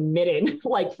prevent the midden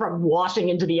like from washing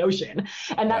into the ocean.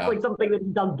 And that's like something that he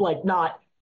does, like not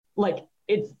like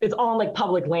it's on like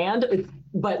public land,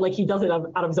 but like he does it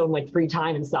out of his own like free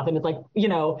time and stuff. And it's like,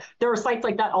 there are sites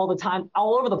like that all the time,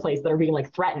 all over the place, that are being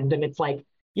like threatened. And it's like,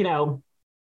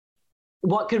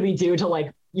 what could we do to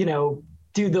like,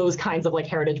 do those kinds of like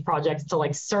heritage projects to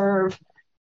like serve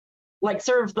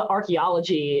the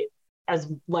archaeology as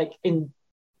like in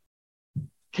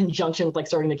conjunction with like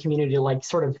serving the community to like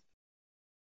sort of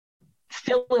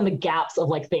fill in the gaps of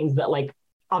like things that like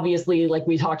obviously like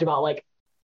we talked about, like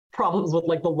problems with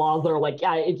like the laws that are like,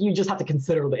 you just have to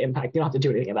consider the impact, you don't have to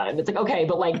do anything about it. And it's like, okay,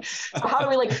 but like so how do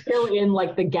we like fill in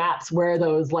like the gaps where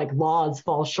those like laws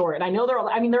fall short? And I know there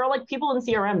are like people in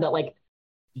CRM that like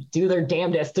do their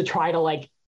damnedest to try to like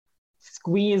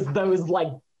squeeze those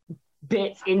like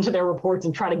bits into their reports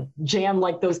and try to jam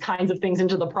like those kinds of things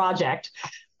into the project,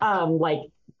 like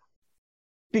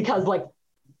because like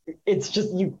it's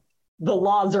just the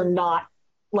laws are not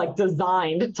like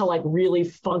designed to like really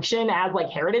function as like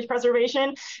heritage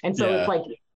preservation. And so it's like,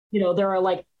 there are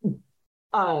like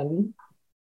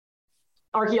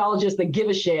archaeologists that give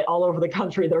a shit all over the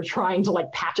country. They're trying to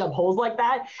like patch up holes like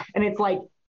that. And it's like,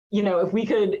 if we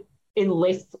could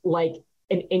enlist like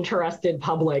an interested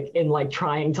public in like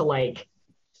trying to like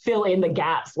fill in the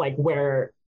gaps, like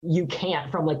where you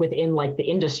can't from like within like the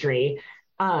industry.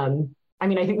 I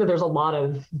mean, I think that there's a lot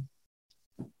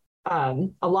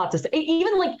to say,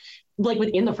 even like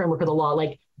within the framework of the law,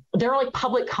 like there are like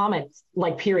public comments,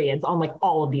 like periods on like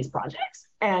all of these projects.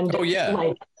 And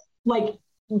like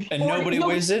and nobody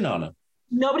weighs in on them.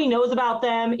 Nobody knows about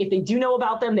them. If they do know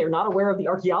about them, they're not aware of the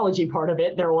archaeology part of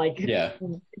it. They're like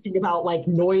thinking about like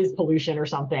noise pollution or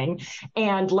something.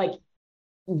 And like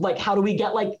how do we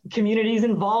get like communities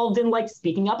involved in like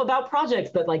speaking up about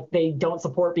projects that like they don't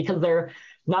support because they're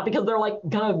like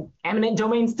gonna eminent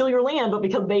domain steal your land, but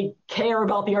because they care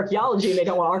about the archaeology and they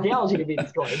don't want archaeology to be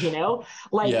destroyed,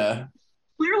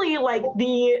 clearly like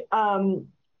the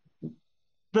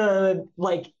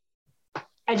like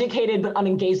educated but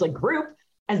unengaged like group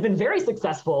has been very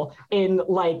successful in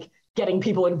like getting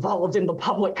people involved in the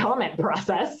public comment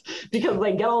process, because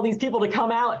they get all these people to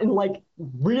come out and like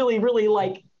really, really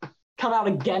like come out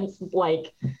against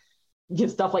like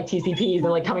stuff like TCPs and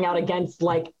like coming out against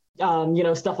like,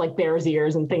 stuff like Bears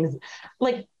Ears and things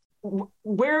like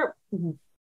what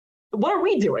are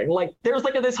we doing? Like there's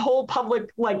like this whole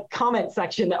public like comment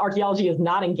section that archaeology is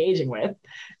not engaging with.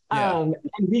 And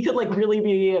we could like really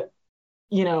be,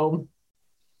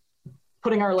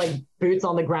 putting our like boots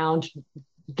on the ground,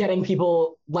 getting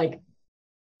people like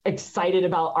excited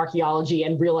about archaeology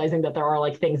and realizing that there are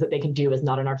like things that they can do as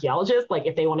not an archaeologist. Like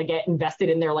if they want to get invested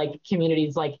in their like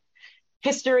communities, like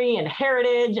history and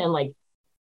heritage, and like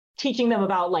teaching them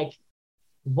about like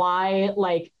why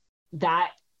like that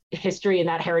history and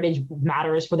that heritage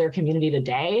matters for their community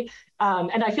today.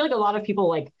 And I feel like a lot of people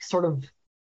like sort of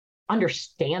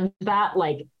understand that,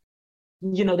 like,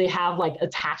 you know, they have like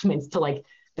attachments to like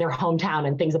their hometown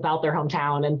and things about their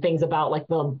hometown and things about like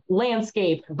the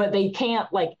landscape, but they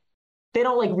can't like, they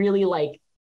don't like really like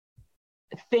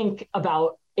think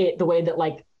about it the way that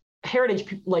like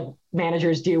heritage like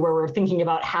managers do, where we're thinking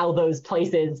about how those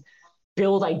places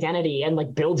build identity and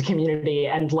like build community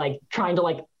and like trying to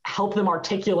like help them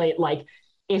articulate like,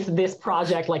 if this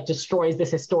project like destroys this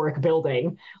historic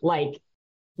building, like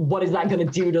what is that going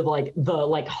to do to like the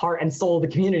like heart and soul of the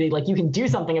community? Like you can do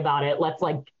something about it. Let's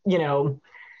like, you know,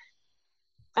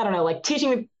 I don't know, like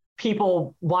teaching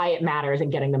people why it matters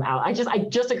and getting them out. I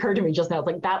just occurred to me just now. It's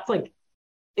like, that's like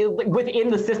within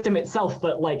the system itself,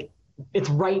 but like it's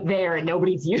right there and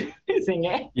nobody's using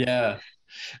it. Yeah.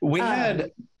 We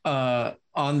had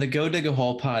on the Go Dig a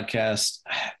Hole podcast,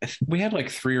 we had like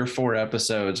 3 or 4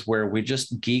 episodes where we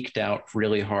just geeked out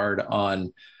really hard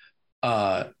on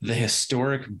the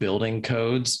historic building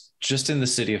codes just in the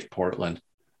city of Portland.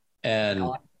 And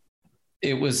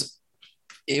it was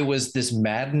this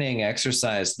maddening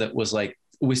exercise that was like,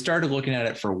 we started looking at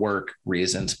it for work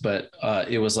reasons, but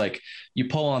it was like you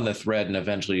pull on the thread and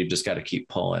eventually you just got to keep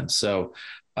pulling. So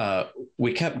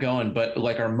we kept going, but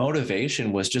like our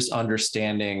motivation was just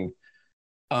understanding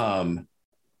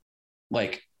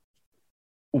like,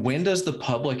 when does the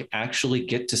public actually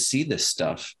get to see this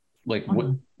stuff? Like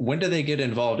when do they get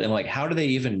involved, and like how do they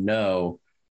even know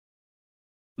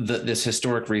that this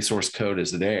historic resource code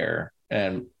is there?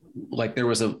 And like there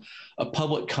was a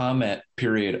public comment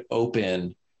period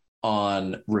open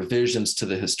on revisions to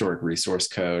the historic resource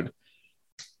code.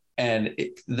 And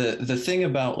the thing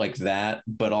about like that,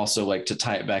 but also like to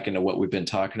tie it back into what we've been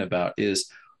talking about,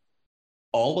 is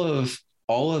all of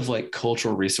like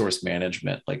cultural resource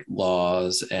management, like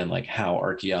laws and like how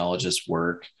archaeologists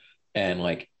work, and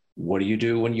like what do you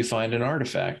do when you find an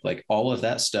artifact? Like all of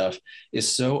that stuff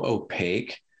is so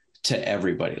opaque to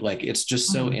everybody. Like it's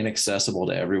just so inaccessible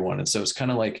to everyone. And so it's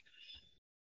kind of like,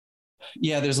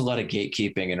 yeah, there's a lot of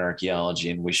gatekeeping in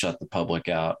archaeology and we shut the public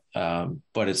out.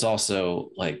 But it's also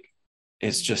like,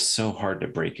 it's just so hard to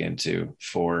break into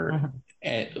for,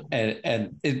 and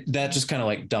that just kind of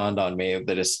like dawned on me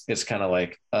that it's kind of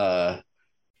like,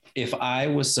 if I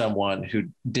was someone who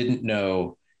didn't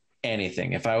know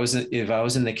anything, if I was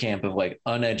in the camp of like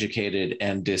uneducated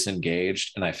and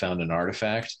disengaged, and I found an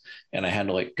artifact and I had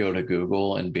to like go to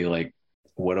Google and be like,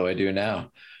 what do I do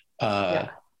now? I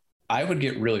would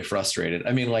get really frustrated.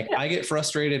 I mean, like I get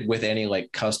frustrated with any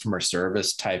like customer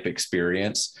service type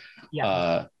experience.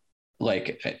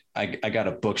 Like I got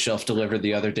a bookshelf delivered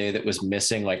the other day that was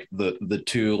missing like the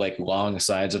 2 like long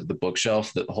sides of the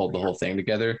bookshelf that hold the whole thing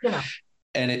together.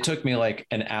 And it took me like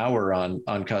an hour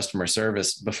on customer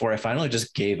service before I finally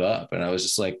just gave up. And I was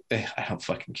just like, I don't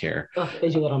fucking care. They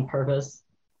do that on purpose.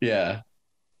 Yeah,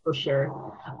 for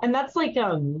sure. And that's like,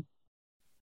 oh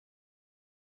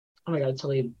my God, I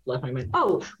totally left my mind.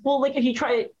 Oh, well, like if you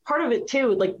try part of it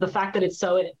too, like the fact that it's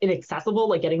so inaccessible,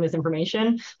 like getting this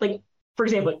information, like for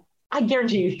example, I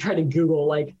guarantee you try to Google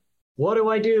like, what do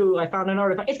I do? I found an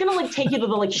artifact. It's going to like take you to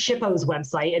the like SHPO's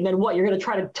website. And then what? You're going to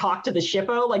try to talk to the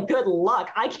SHPO? Like, good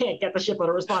luck. I can't get the SHPO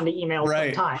to respond to emails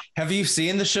sometimes. Have you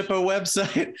seen the SHPO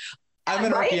website? I'm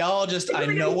an archaeologist. I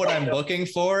know what I'm looking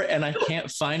for and I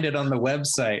can't find it on the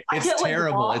website. It's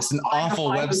terrible. Like, it's an awful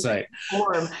website.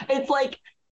 It's like,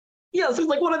 yeah, so it's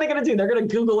like, what are they going to do? They're going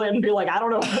to Google it and be like, I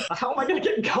don't know, how am I going to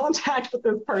get in contact with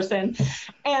this person?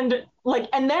 And like,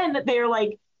 and then they're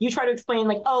like, you try to explain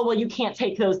like, oh, well, you can't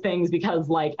take those things because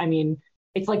like, I mean,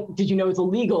 it's like, did you know it's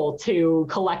illegal to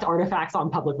collect artifacts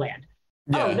on public land?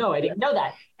 Yeah. Oh, no, I didn't know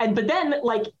that. But then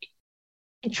like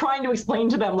trying to explain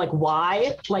to them like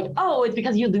why, like, oh, it's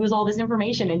because you lose all this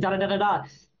information and da-da-da-da-da.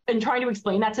 And trying to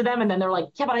explain that to them. And then they're like,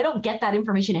 yeah, but I don't get that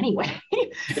information anyway.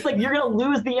 It's like, you're going to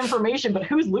lose the information, but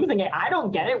who's losing it? I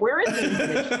don't get it. Where is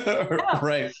the information?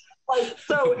 Right. Like,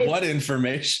 so what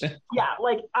information? Yeah.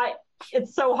 Like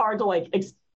it's so hard to like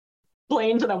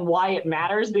explain to them why it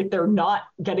matters if they're not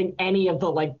getting any of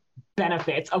the like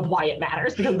benefits of why it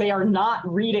matters, because they are not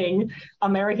reading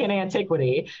American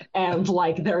antiquity and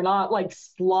like they're not like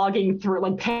slogging through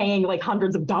like paying like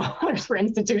hundreds of dollars for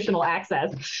institutional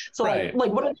access. So like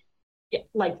what are,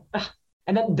 like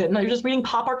and then they're just reading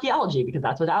pop archaeology because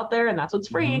that's what's out there and that's what's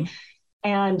free.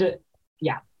 And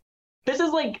yeah, this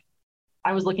is like,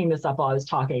 I was looking this up while I was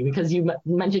talking because you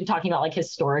mentioned talking about like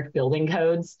historic building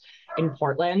codes in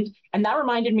Portland. And that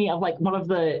reminded me of like one of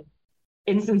the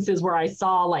instances where I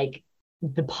saw like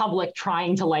the public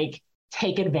trying to like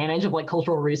take advantage of like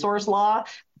cultural resource law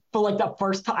for like the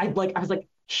first time. I was like,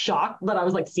 shocked that I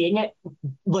was like seeing it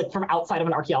like from outside of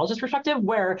an archaeologist perspective,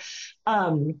 where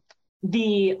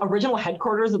the original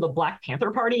headquarters of the Black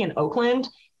Panther Party in Oakland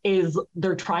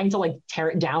they're trying to like tear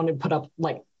it down and put up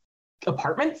like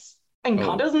apartments and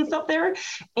condos and stuff there.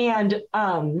 And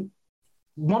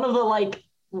one of the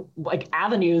like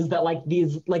avenues that like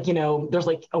these like, you know, there's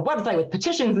like a website with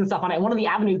petitions and stuff on it. And one of the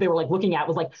avenues they were like looking at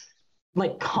was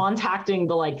like contacting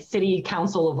the like city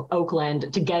council of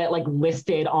Oakland to get it like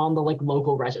listed on the like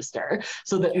local register,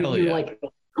 so that like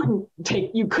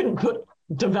you couldn't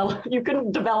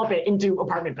develop it into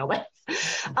apartment buildings.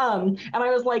 And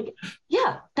I was like,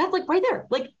 yeah, that's like right there.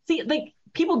 Like, see, like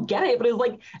people get it, but it was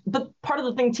like, the part of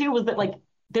the thing too was that like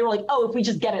they were like, oh, if we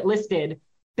just get it listed,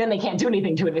 then they can't do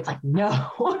anything to it. It's like,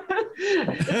 no.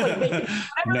 It's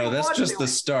like, no, that's just the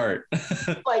start.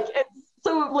 Like,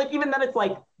 so like even then it's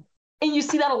like, and you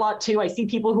see that a lot too. I see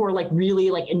people who are like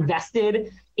really like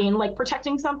invested in like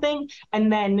protecting something,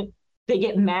 and then they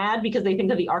get mad because they think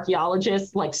that the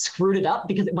archaeologists like screwed it up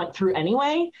because it went through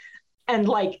anyway. And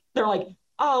like, they're like,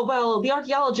 oh, well, the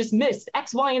archaeologists missed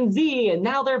X, Y, and Z, and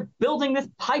now they're building this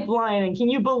pipeline. And can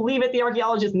you believe it? The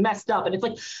archaeologists messed up. And it's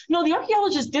like, no, the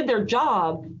archaeologists did their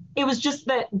job. It was just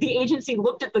that the agency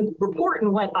looked at the report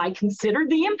and went, I considered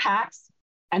the impacts,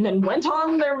 and then went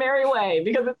on their merry way,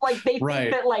 because it's like, they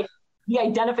think that like the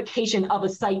identification of a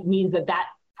site means that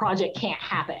project can't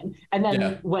happen. And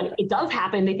then when it does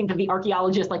happen, they think that the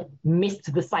archaeologists like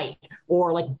missed the site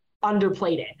or like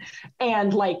underplayed it.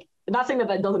 And like, not saying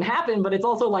that doesn't happen, but it's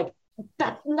also like,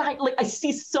 that's not like, I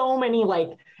see so many like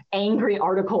angry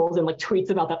articles and like tweets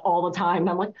about that all the time. And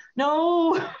I'm like,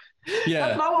 no,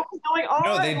 that's not what was going on.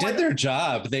 No, they did their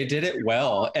job. They did it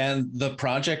well. And the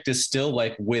project is still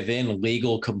like within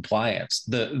legal compliance.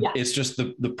 It's just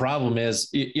the problem is,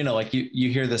 you know, like you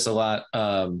hear this a lot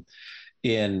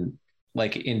in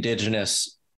like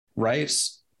indigenous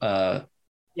rights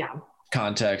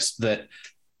context, that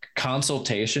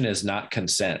consultation is not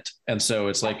consent. And so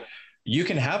it's like, you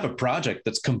can have a project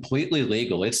that's completely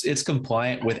legal. It's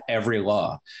compliant with every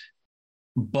law,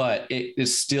 but it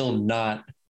is still not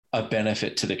a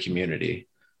benefit to the community.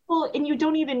 Well, and you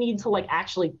don't even need to like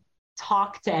actually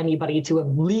talk to anybody to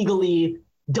have legally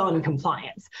done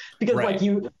compliance, because like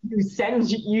you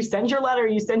send your letter,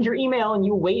 you send your email, and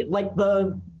you wait like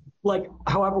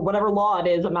however whatever law it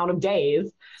is amount of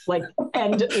days, like,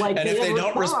 and like, and if they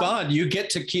don't respond, you get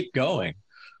to keep going.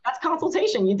 That's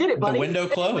consultation. You did it, buddy. The window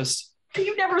closed.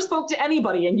 You never spoke to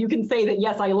anybody, and you can say that,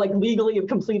 yes, I like legally have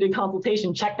completed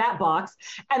consultation, check that box.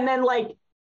 And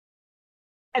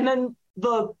then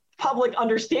the public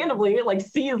understandably like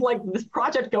sees like this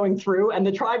project going through, and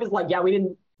the tribe is like, yeah, we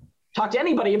didn't talk to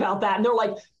anybody about that. And they're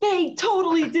like, they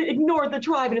totally ignored the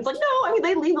tribe. And it's like, no, I mean,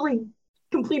 they legally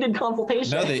completed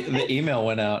consultation. No, the email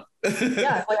went out.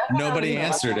 Yeah, like, nobody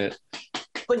answered it.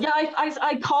 But yeah,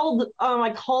 I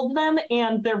called them,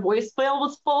 and their voicemail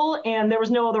was full, and there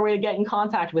was no other way to get in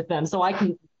contact with them. So I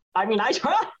tried.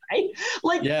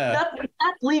 Like, that's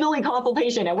legally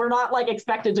consultation, and we're not like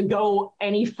expected to go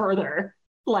any further.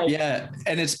 Like, yeah,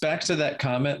 and it's back to that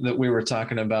comment that we were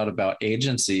talking about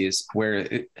agencies,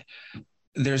 where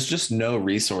there's just no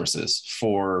resources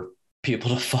for people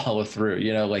to follow through.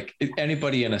 You know, like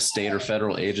anybody in a state or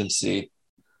federal agency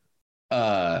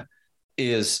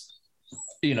is,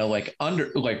 you know, like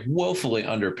woefully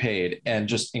underpaid and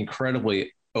just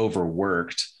incredibly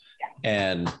overworked,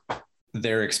 and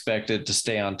they're expected to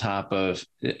stay on top of,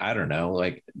 I don't know,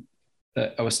 like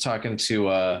I was talking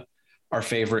to our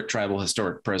favorite tribal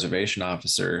historic preservation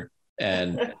officer,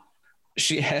 and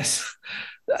she has,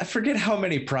 I forget how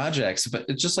many projects, but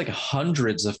it's just like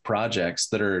hundreds of projects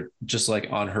that are just like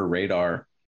on her radar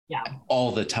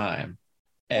all the time.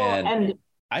 And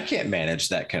I can't manage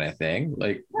that kind of thing.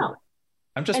 Like, no.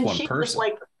 I'm just one person. Just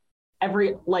like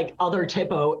every like other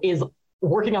TIPO is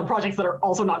working on projects that are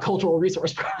also not cultural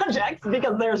resource projects,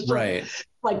 because there's just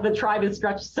like the tribe is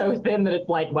stretched so thin that it's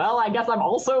like, well, I guess I'm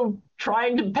also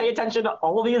trying to pay attention to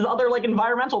all these other like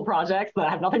environmental projects that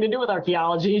have nothing to do with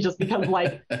archaeology, just because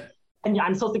like, and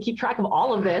I'm supposed to keep track of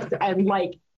all of this, and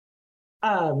like,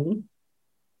 and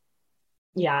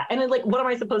then like, what am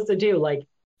I supposed to do? Like,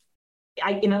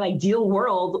 in an ideal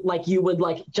world, like you would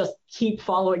like just keep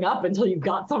following up until you've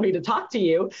got somebody to talk to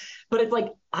you. But it's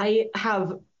like, I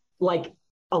have like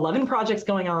 11 projects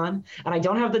going on, and I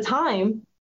don't have the time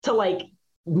to like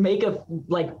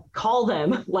call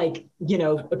them like, you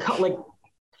know, like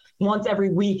once every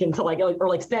week, and to like, or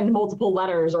like send multiple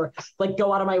letters, or like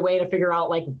go out of my way to figure out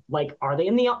like, are they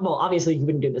in the, well, obviously you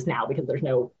wouldn't do this now because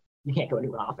you can't go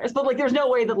into an office, but like, there's no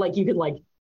way that like you could like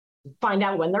find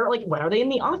out when are they in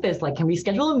the office? Like, can we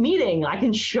schedule a meeting? I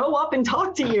can show up and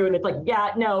talk to you. And it's like,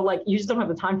 yeah, no, like you just don't have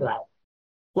the time for that.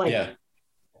 Like, yeah.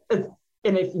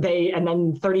 And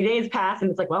then 30 days pass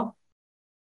and it's like, well,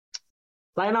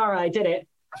 sayonara, I did it.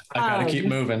 I gotta keep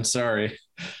moving. Sorry.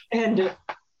 And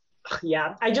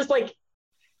yeah, I just like,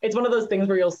 it's one of those things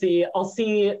where I'll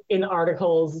see in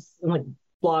articles and like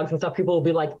blogs and stuff, people will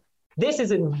be like, this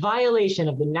is in violation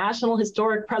of the National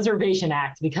Historic Preservation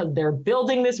Act because they're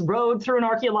building this road through an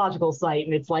archaeological site.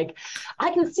 And it's like,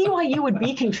 I can see why you would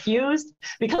be confused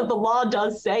because the law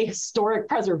does say historic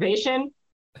preservation.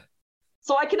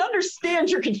 So I can understand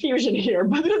your confusion here,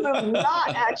 but this is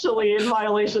not actually in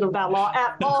violation of that law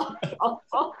at all.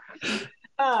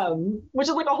 Which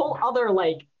is like a whole other,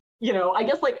 like, I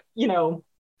guess like,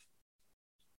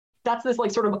 that's this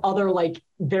like sort of other like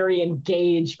very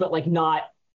engaged, but like not,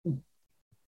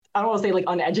 I don't want to say like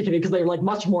uneducated because they're like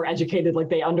much more educated. Like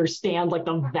they understand like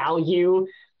the value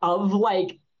of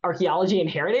like archaeology and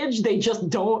heritage. They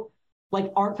just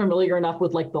aren't familiar enough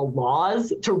with like the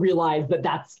laws to realize that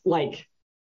that's like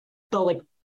the like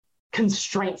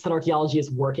constraints that archaeology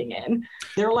is working in.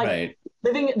 They're like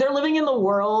they're living in the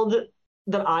world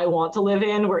that I want to live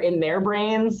in, where in their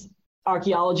brains,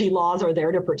 archaeology laws are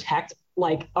there to protect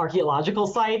like archaeological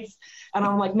sites. And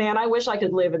I'm like, man, I wish I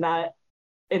could live in that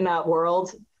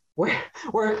world where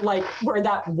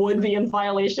that would be in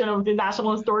violation of the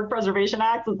National Historic Preservation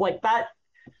Act. It's like that.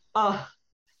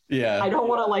 Yeah. I don't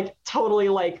want to like totally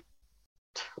like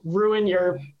ruin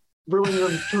your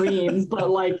dreams, but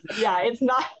like, yeah, it's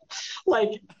not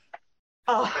like,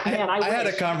 man, I had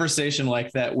a conversation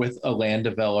like that with a land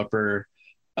developer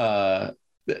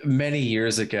many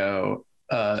years ago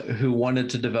who wanted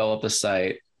to develop a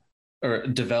site or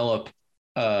develop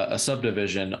a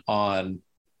subdivision on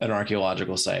an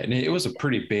archaeological site. And it was a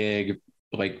pretty big,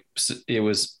 like it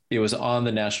was on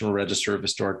the National Register of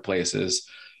Historic Places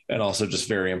and also just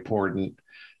very important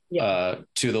to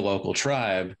the local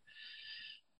tribe.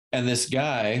 And this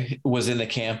guy was in the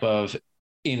camp of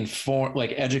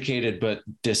educated, but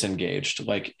disengaged.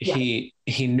 Like he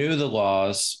knew the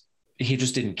laws. He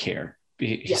just didn't care.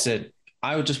 He said,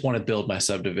 I would just want to build my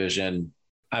subdivision.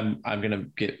 I'm going to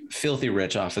get filthy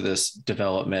rich off of this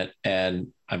development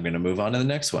and I'm going to move on to the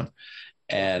next one.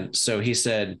 And so he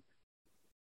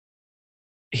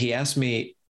asked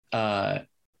me,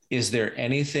 is there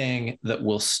anything that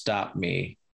will stop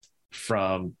me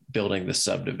from building the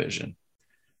subdivision?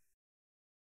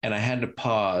 And I had to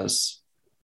pause.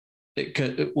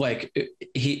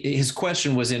 His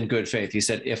question was in good faith. He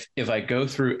said, if I go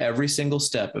through every single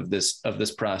step of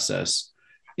this process,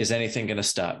 is anything going to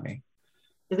stop me?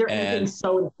 Is there anything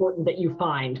so important that you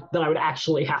find that I would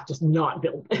actually have to not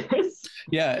build this?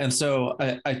 Yeah. And so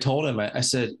I told him, I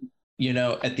said,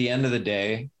 at the end of the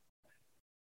day,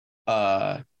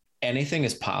 anything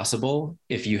is possible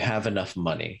if you have enough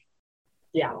money.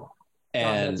 Yeah.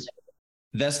 And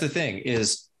that's the thing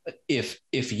is, if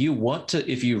you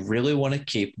really want to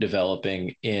keep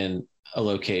developing in a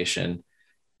location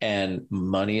and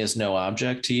money is no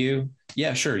object to you,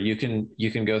 yeah, sure. You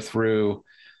can go through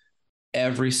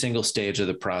every single stage of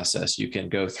the process. You can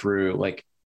go through like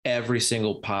every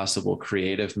single possible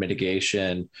creative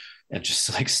mitigation and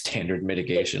just like standard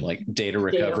mitigation, like data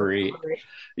recovery.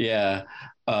 Yeah.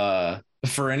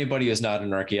 For anybody who's not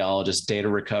an archaeologist, data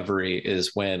recovery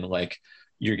is when like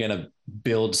you're going to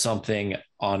build something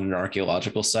on an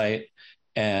archaeological site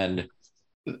and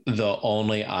the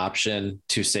only option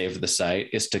to save the site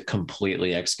is to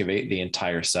completely excavate the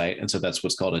entire site. And so that's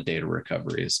what's called a data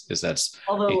recovery is that's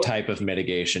a type of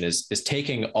mitigation is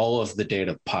taking all of the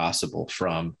data possible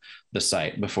from the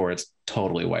site before it's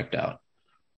totally wiped out.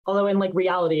 Although in like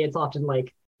reality, it's often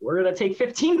like, we're going to take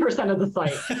 15% of the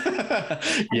site.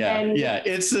 Yeah,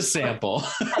 it's a sample.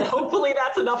 And hopefully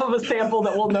that's enough of a sample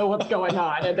that we'll know what's going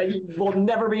on. And then we'll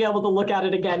never be able to look at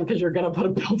it again because you're going to put a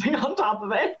building on top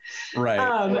of it.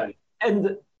 Right.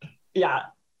 And yeah.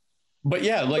 But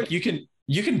yeah, like you can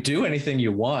do anything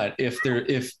you want if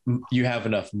you have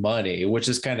enough money, which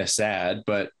is kind of sad.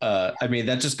 But I mean,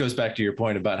 that just goes back to your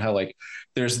point about how like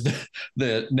there's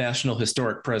the National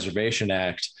Historic Preservation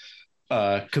Act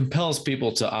compels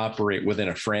people to operate within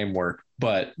a framework,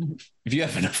 but if you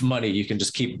have enough money, you can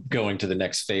just keep going to the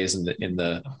next phase in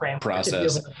the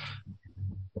process.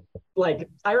 Like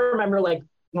I remember like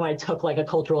when I took like a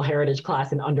cultural heritage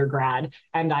class in undergrad,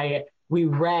 and we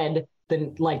read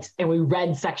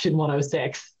section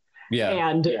 106. Yeah.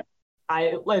 And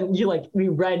we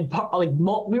read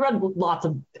lots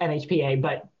of NHPA,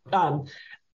 but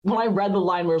when I read the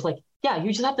line where it was like, yeah,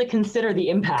 you just have to consider the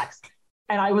impacts.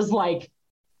 And I was like,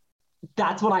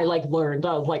 that's what I like learned.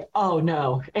 I was like, oh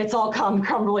no, it's all come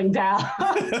crumbling down.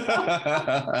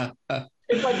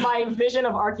 It's like my vision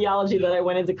of archaeology that I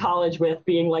went into college with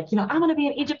being like, I'm going to be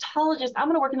an Egyptologist. I'm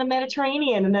going to work in the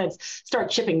Mediterranean, and then start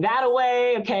chipping that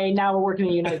away. Okay, now we're working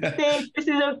in the United States.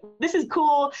 This is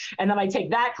cool. And then I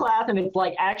take that class, and it's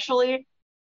like, actually,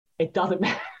 it doesn't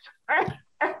matter.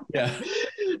 Yeah.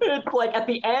 It's like at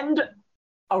the end,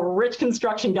 a rich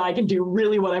construction guy can do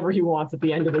really whatever he wants at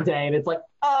the end of the day. And it's like,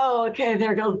 oh, okay,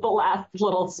 there goes the last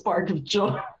little spark of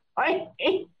joy.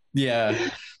 Yeah.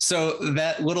 So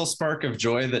that little spark of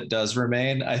joy that does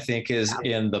remain, I think, is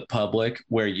in the public,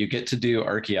 where you get to do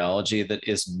archaeology that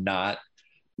is not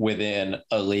within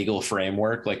a legal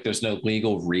framework. Like there's no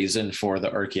legal reason for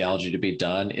the archaeology to be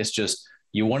done. It's just,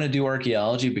 you want to do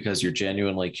archaeology because you're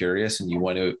genuinely curious and you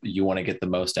want to get the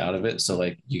most out of it. So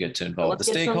like you get to involve the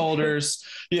stakeholders.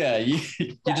 Yeah. You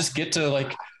just get to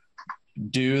like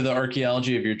do the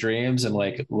archaeology of your dreams and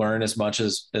like learn as much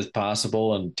as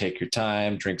possible and take your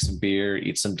time, drink some beer,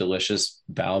 eat some delicious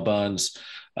bao buns.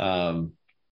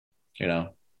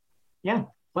 Yeah.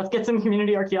 Let's get some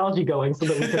community archaeology going so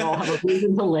that we can all have a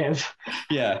reason to live.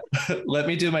 Yeah. Let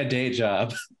me do my day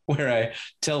job where I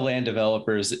tell land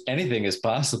developers anything is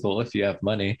possible if you have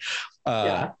money.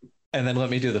 And then let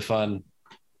me do the fun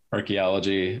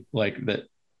archaeology like that,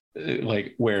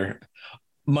 like where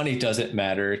money doesn't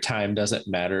matter, time doesn't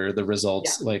matter. The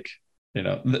results,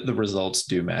 the results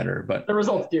do matter, but the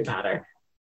results do matter.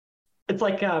 It's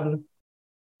like the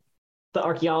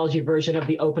archaeology version of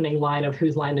the opening line of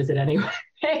Whose Line Is It Anyway?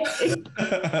 It's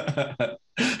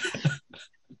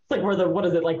like where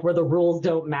the rules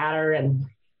don't matter, and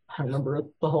I don't remember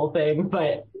the whole thing,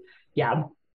 but yeah,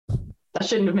 I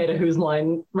shouldn't have made a Whose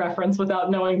Line reference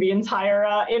without knowing the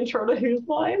entire intro to Whose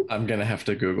Line. I'm gonna have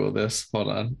to Google this. Hold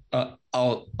on.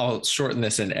 I'll shorten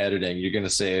this in editing. You're gonna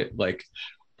say it like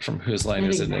from Whose Line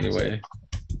Is It Anyway?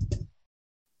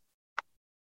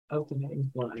 Opening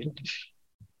line.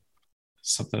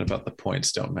 Something about the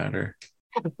points don't matter.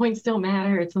 The points don't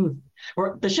matter. It's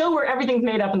the show where everything's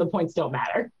made up and the points don't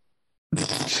matter.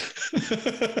 That's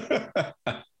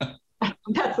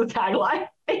the tagline.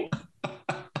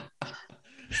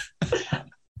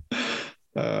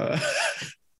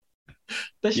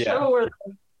 The show where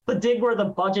the dig where the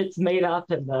budget's made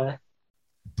up and the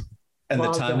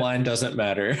timeline doesn't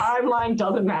matter. Timeline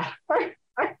doesn't matter.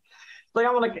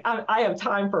 Like I have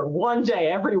time for one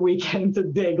day every weekend to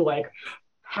dig like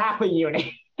half a unit.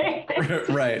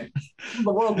 Right.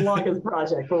 The world's longest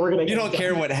project, but we're gonna. You don't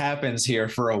care what happens here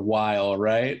for a while,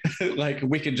 right? Like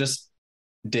we can just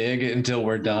dig until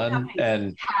we're done,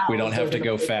 and we don't have to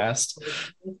go fast.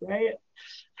 Right.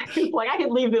 Like I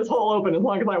can leave this hole open as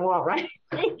long as I want, right?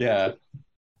 Yeah.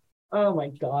 Oh my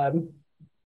God.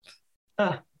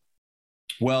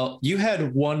 Well, you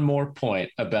had one more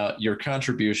point about your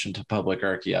contribution to public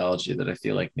archaeology that I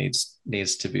feel like needs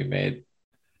to be made.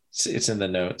 It's in the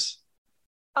notes.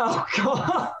 Oh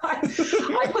God.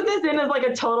 I put this in as like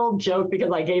a total joke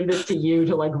because I gave this to you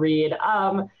to like read.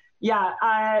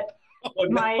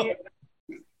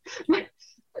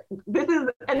 This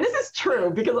is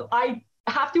true because I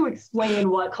have to explain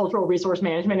what cultural resource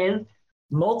management is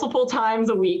multiple times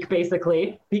a week,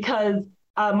 basically, because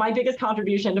my biggest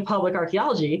contribution to public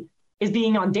archaeology is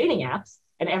being on dating apps.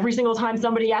 And every single time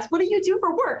somebody asks, what do you do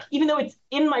for work? Even though it's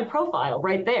in my profile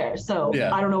right there. So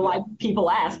yeah. I don't know why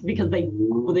people ask because they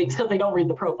don't read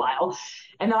the profile.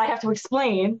 And then I have to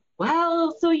explain,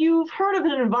 well, so you've heard of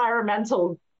an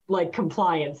environmental like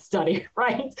compliance study,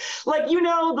 right? Like,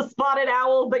 the spotted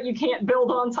owls that you can't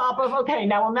build on top of. Okay,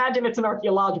 now imagine it's an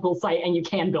archaeological site and you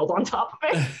can build on top of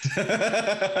it.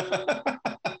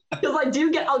 Because I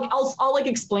do I'll like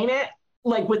explain it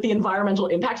like with the environmental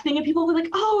impact thing, and people will be like,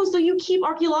 oh, so you keep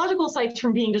archaeological sites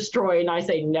from being destroyed? And I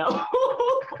say, no.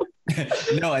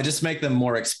 No, I just make them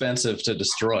more expensive to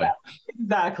destroy. Yeah,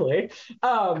 exactly.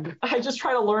 I just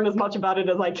try to learn as much about it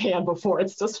as I can before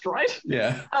it's destroyed.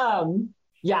 Yeah.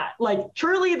 Yeah, like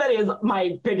truly that is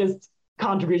my biggest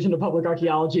contribution to public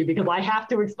archaeology because I have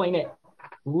to explain it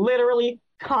literally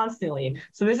constantly.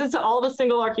 So this is to all the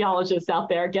single archaeologists out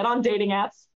there, get on dating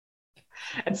apps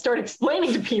and start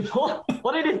explaining to people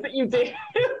what it is that you do.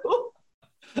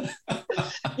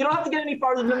 You don't have to get any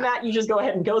farther than that. You just go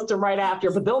ahead and ghost them right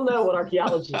after, but they'll know what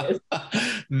archaeology is.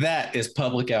 That is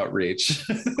public outreach.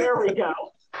 There we go.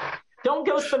 Don't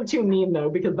ghost them too mean, though,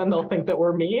 because then they'll think that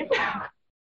we're mean.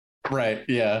 Right,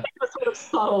 yeah. A sort of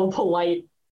subtle, polite,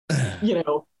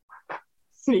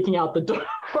 sneaking out the door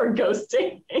or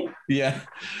ghosting. Yeah.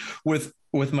 With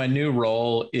my new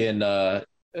role in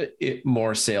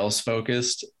more sales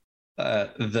focused,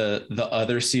 the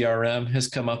other CRM has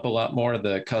come up a lot more,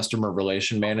 the customer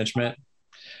relation management.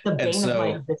 The bane And of my so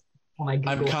existence when I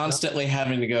Google I'm constantly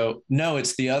having to go, no,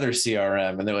 it's the other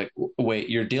CRM. And they're like, wait,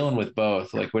 you're dealing with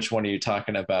both. Like, which one are you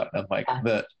talking about? And I'm like,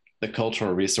 Yeah. the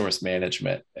cultural resource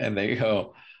management. And they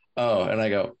go, oh, and I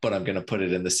go, but I'm going to put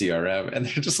it in the CRM. And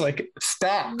they're just like,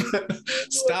 stop,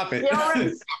 stop it.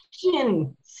 CRM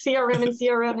section, CRM and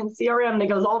CRM and CRM, and it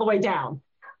goes all the way down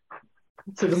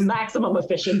to the maximum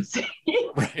efficiency.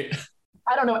 Right.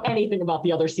 I don't know anything about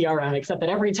the other CRM except that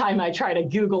every time I try to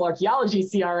Google archaeology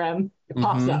CRM, it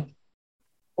pops up.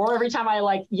 Or every time I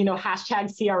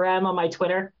hashtag CRM on my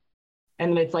Twitter,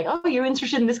 and it's like, oh, you're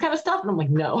interested in this kind of stuff? And I'm like,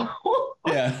 no.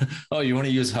 Yeah. Oh, you want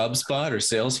to use HubSpot or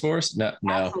Salesforce? No,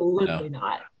 Absolutely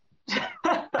not.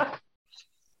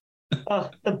 Oh,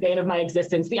 the bane of my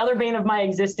existence. The other bane of my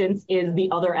existence is the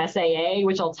other SAA,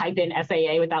 which I'll type in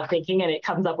SAA without thinking, and it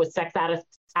comes up with Sex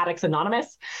Addicts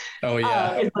Anonymous. Oh,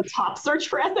 yeah. Is the top search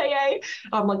for SAA.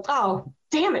 I'm like, oh,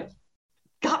 damn it.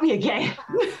 Got me again.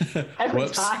 Every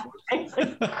time.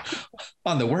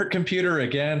 On the work computer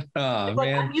again. Oh,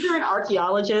 man. I'm either an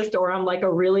archaeologist or I'm like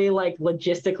a really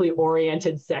logistically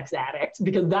oriented sex addict,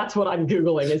 because that's what I'm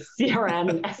Googling is CRM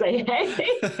and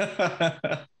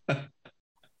SAA.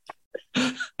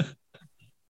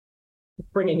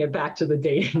 Bringing it back to the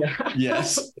dating app.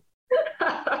 Yes.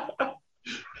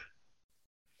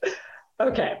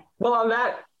 Okay. Well, on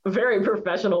that very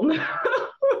professional note.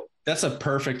 That's a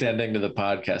perfect ending to the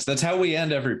podcast. That's how we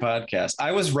end every podcast.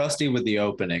 I was rusty with the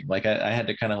opening. Like I had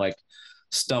to kind of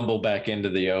stumble back into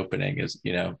the opening as,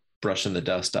 brushing the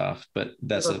dust off, but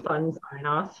that's a fun sign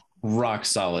off. Rock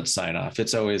solid sign off.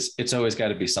 It's always got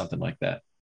to be something like that.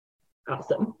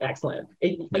 Awesome. Excellent.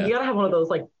 You got to have one of those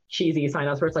cheesy sign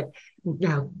offs where it's like,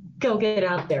 no, go get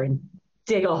out there and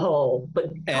dig a hole,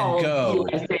 but call go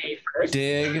USA first.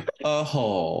 Dig a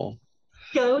hole.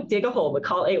 Go dig a hole, but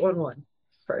call 811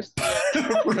 first.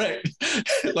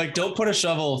 Right. Don't put a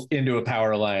shovel into a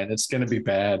power line. It's going to be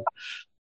bad.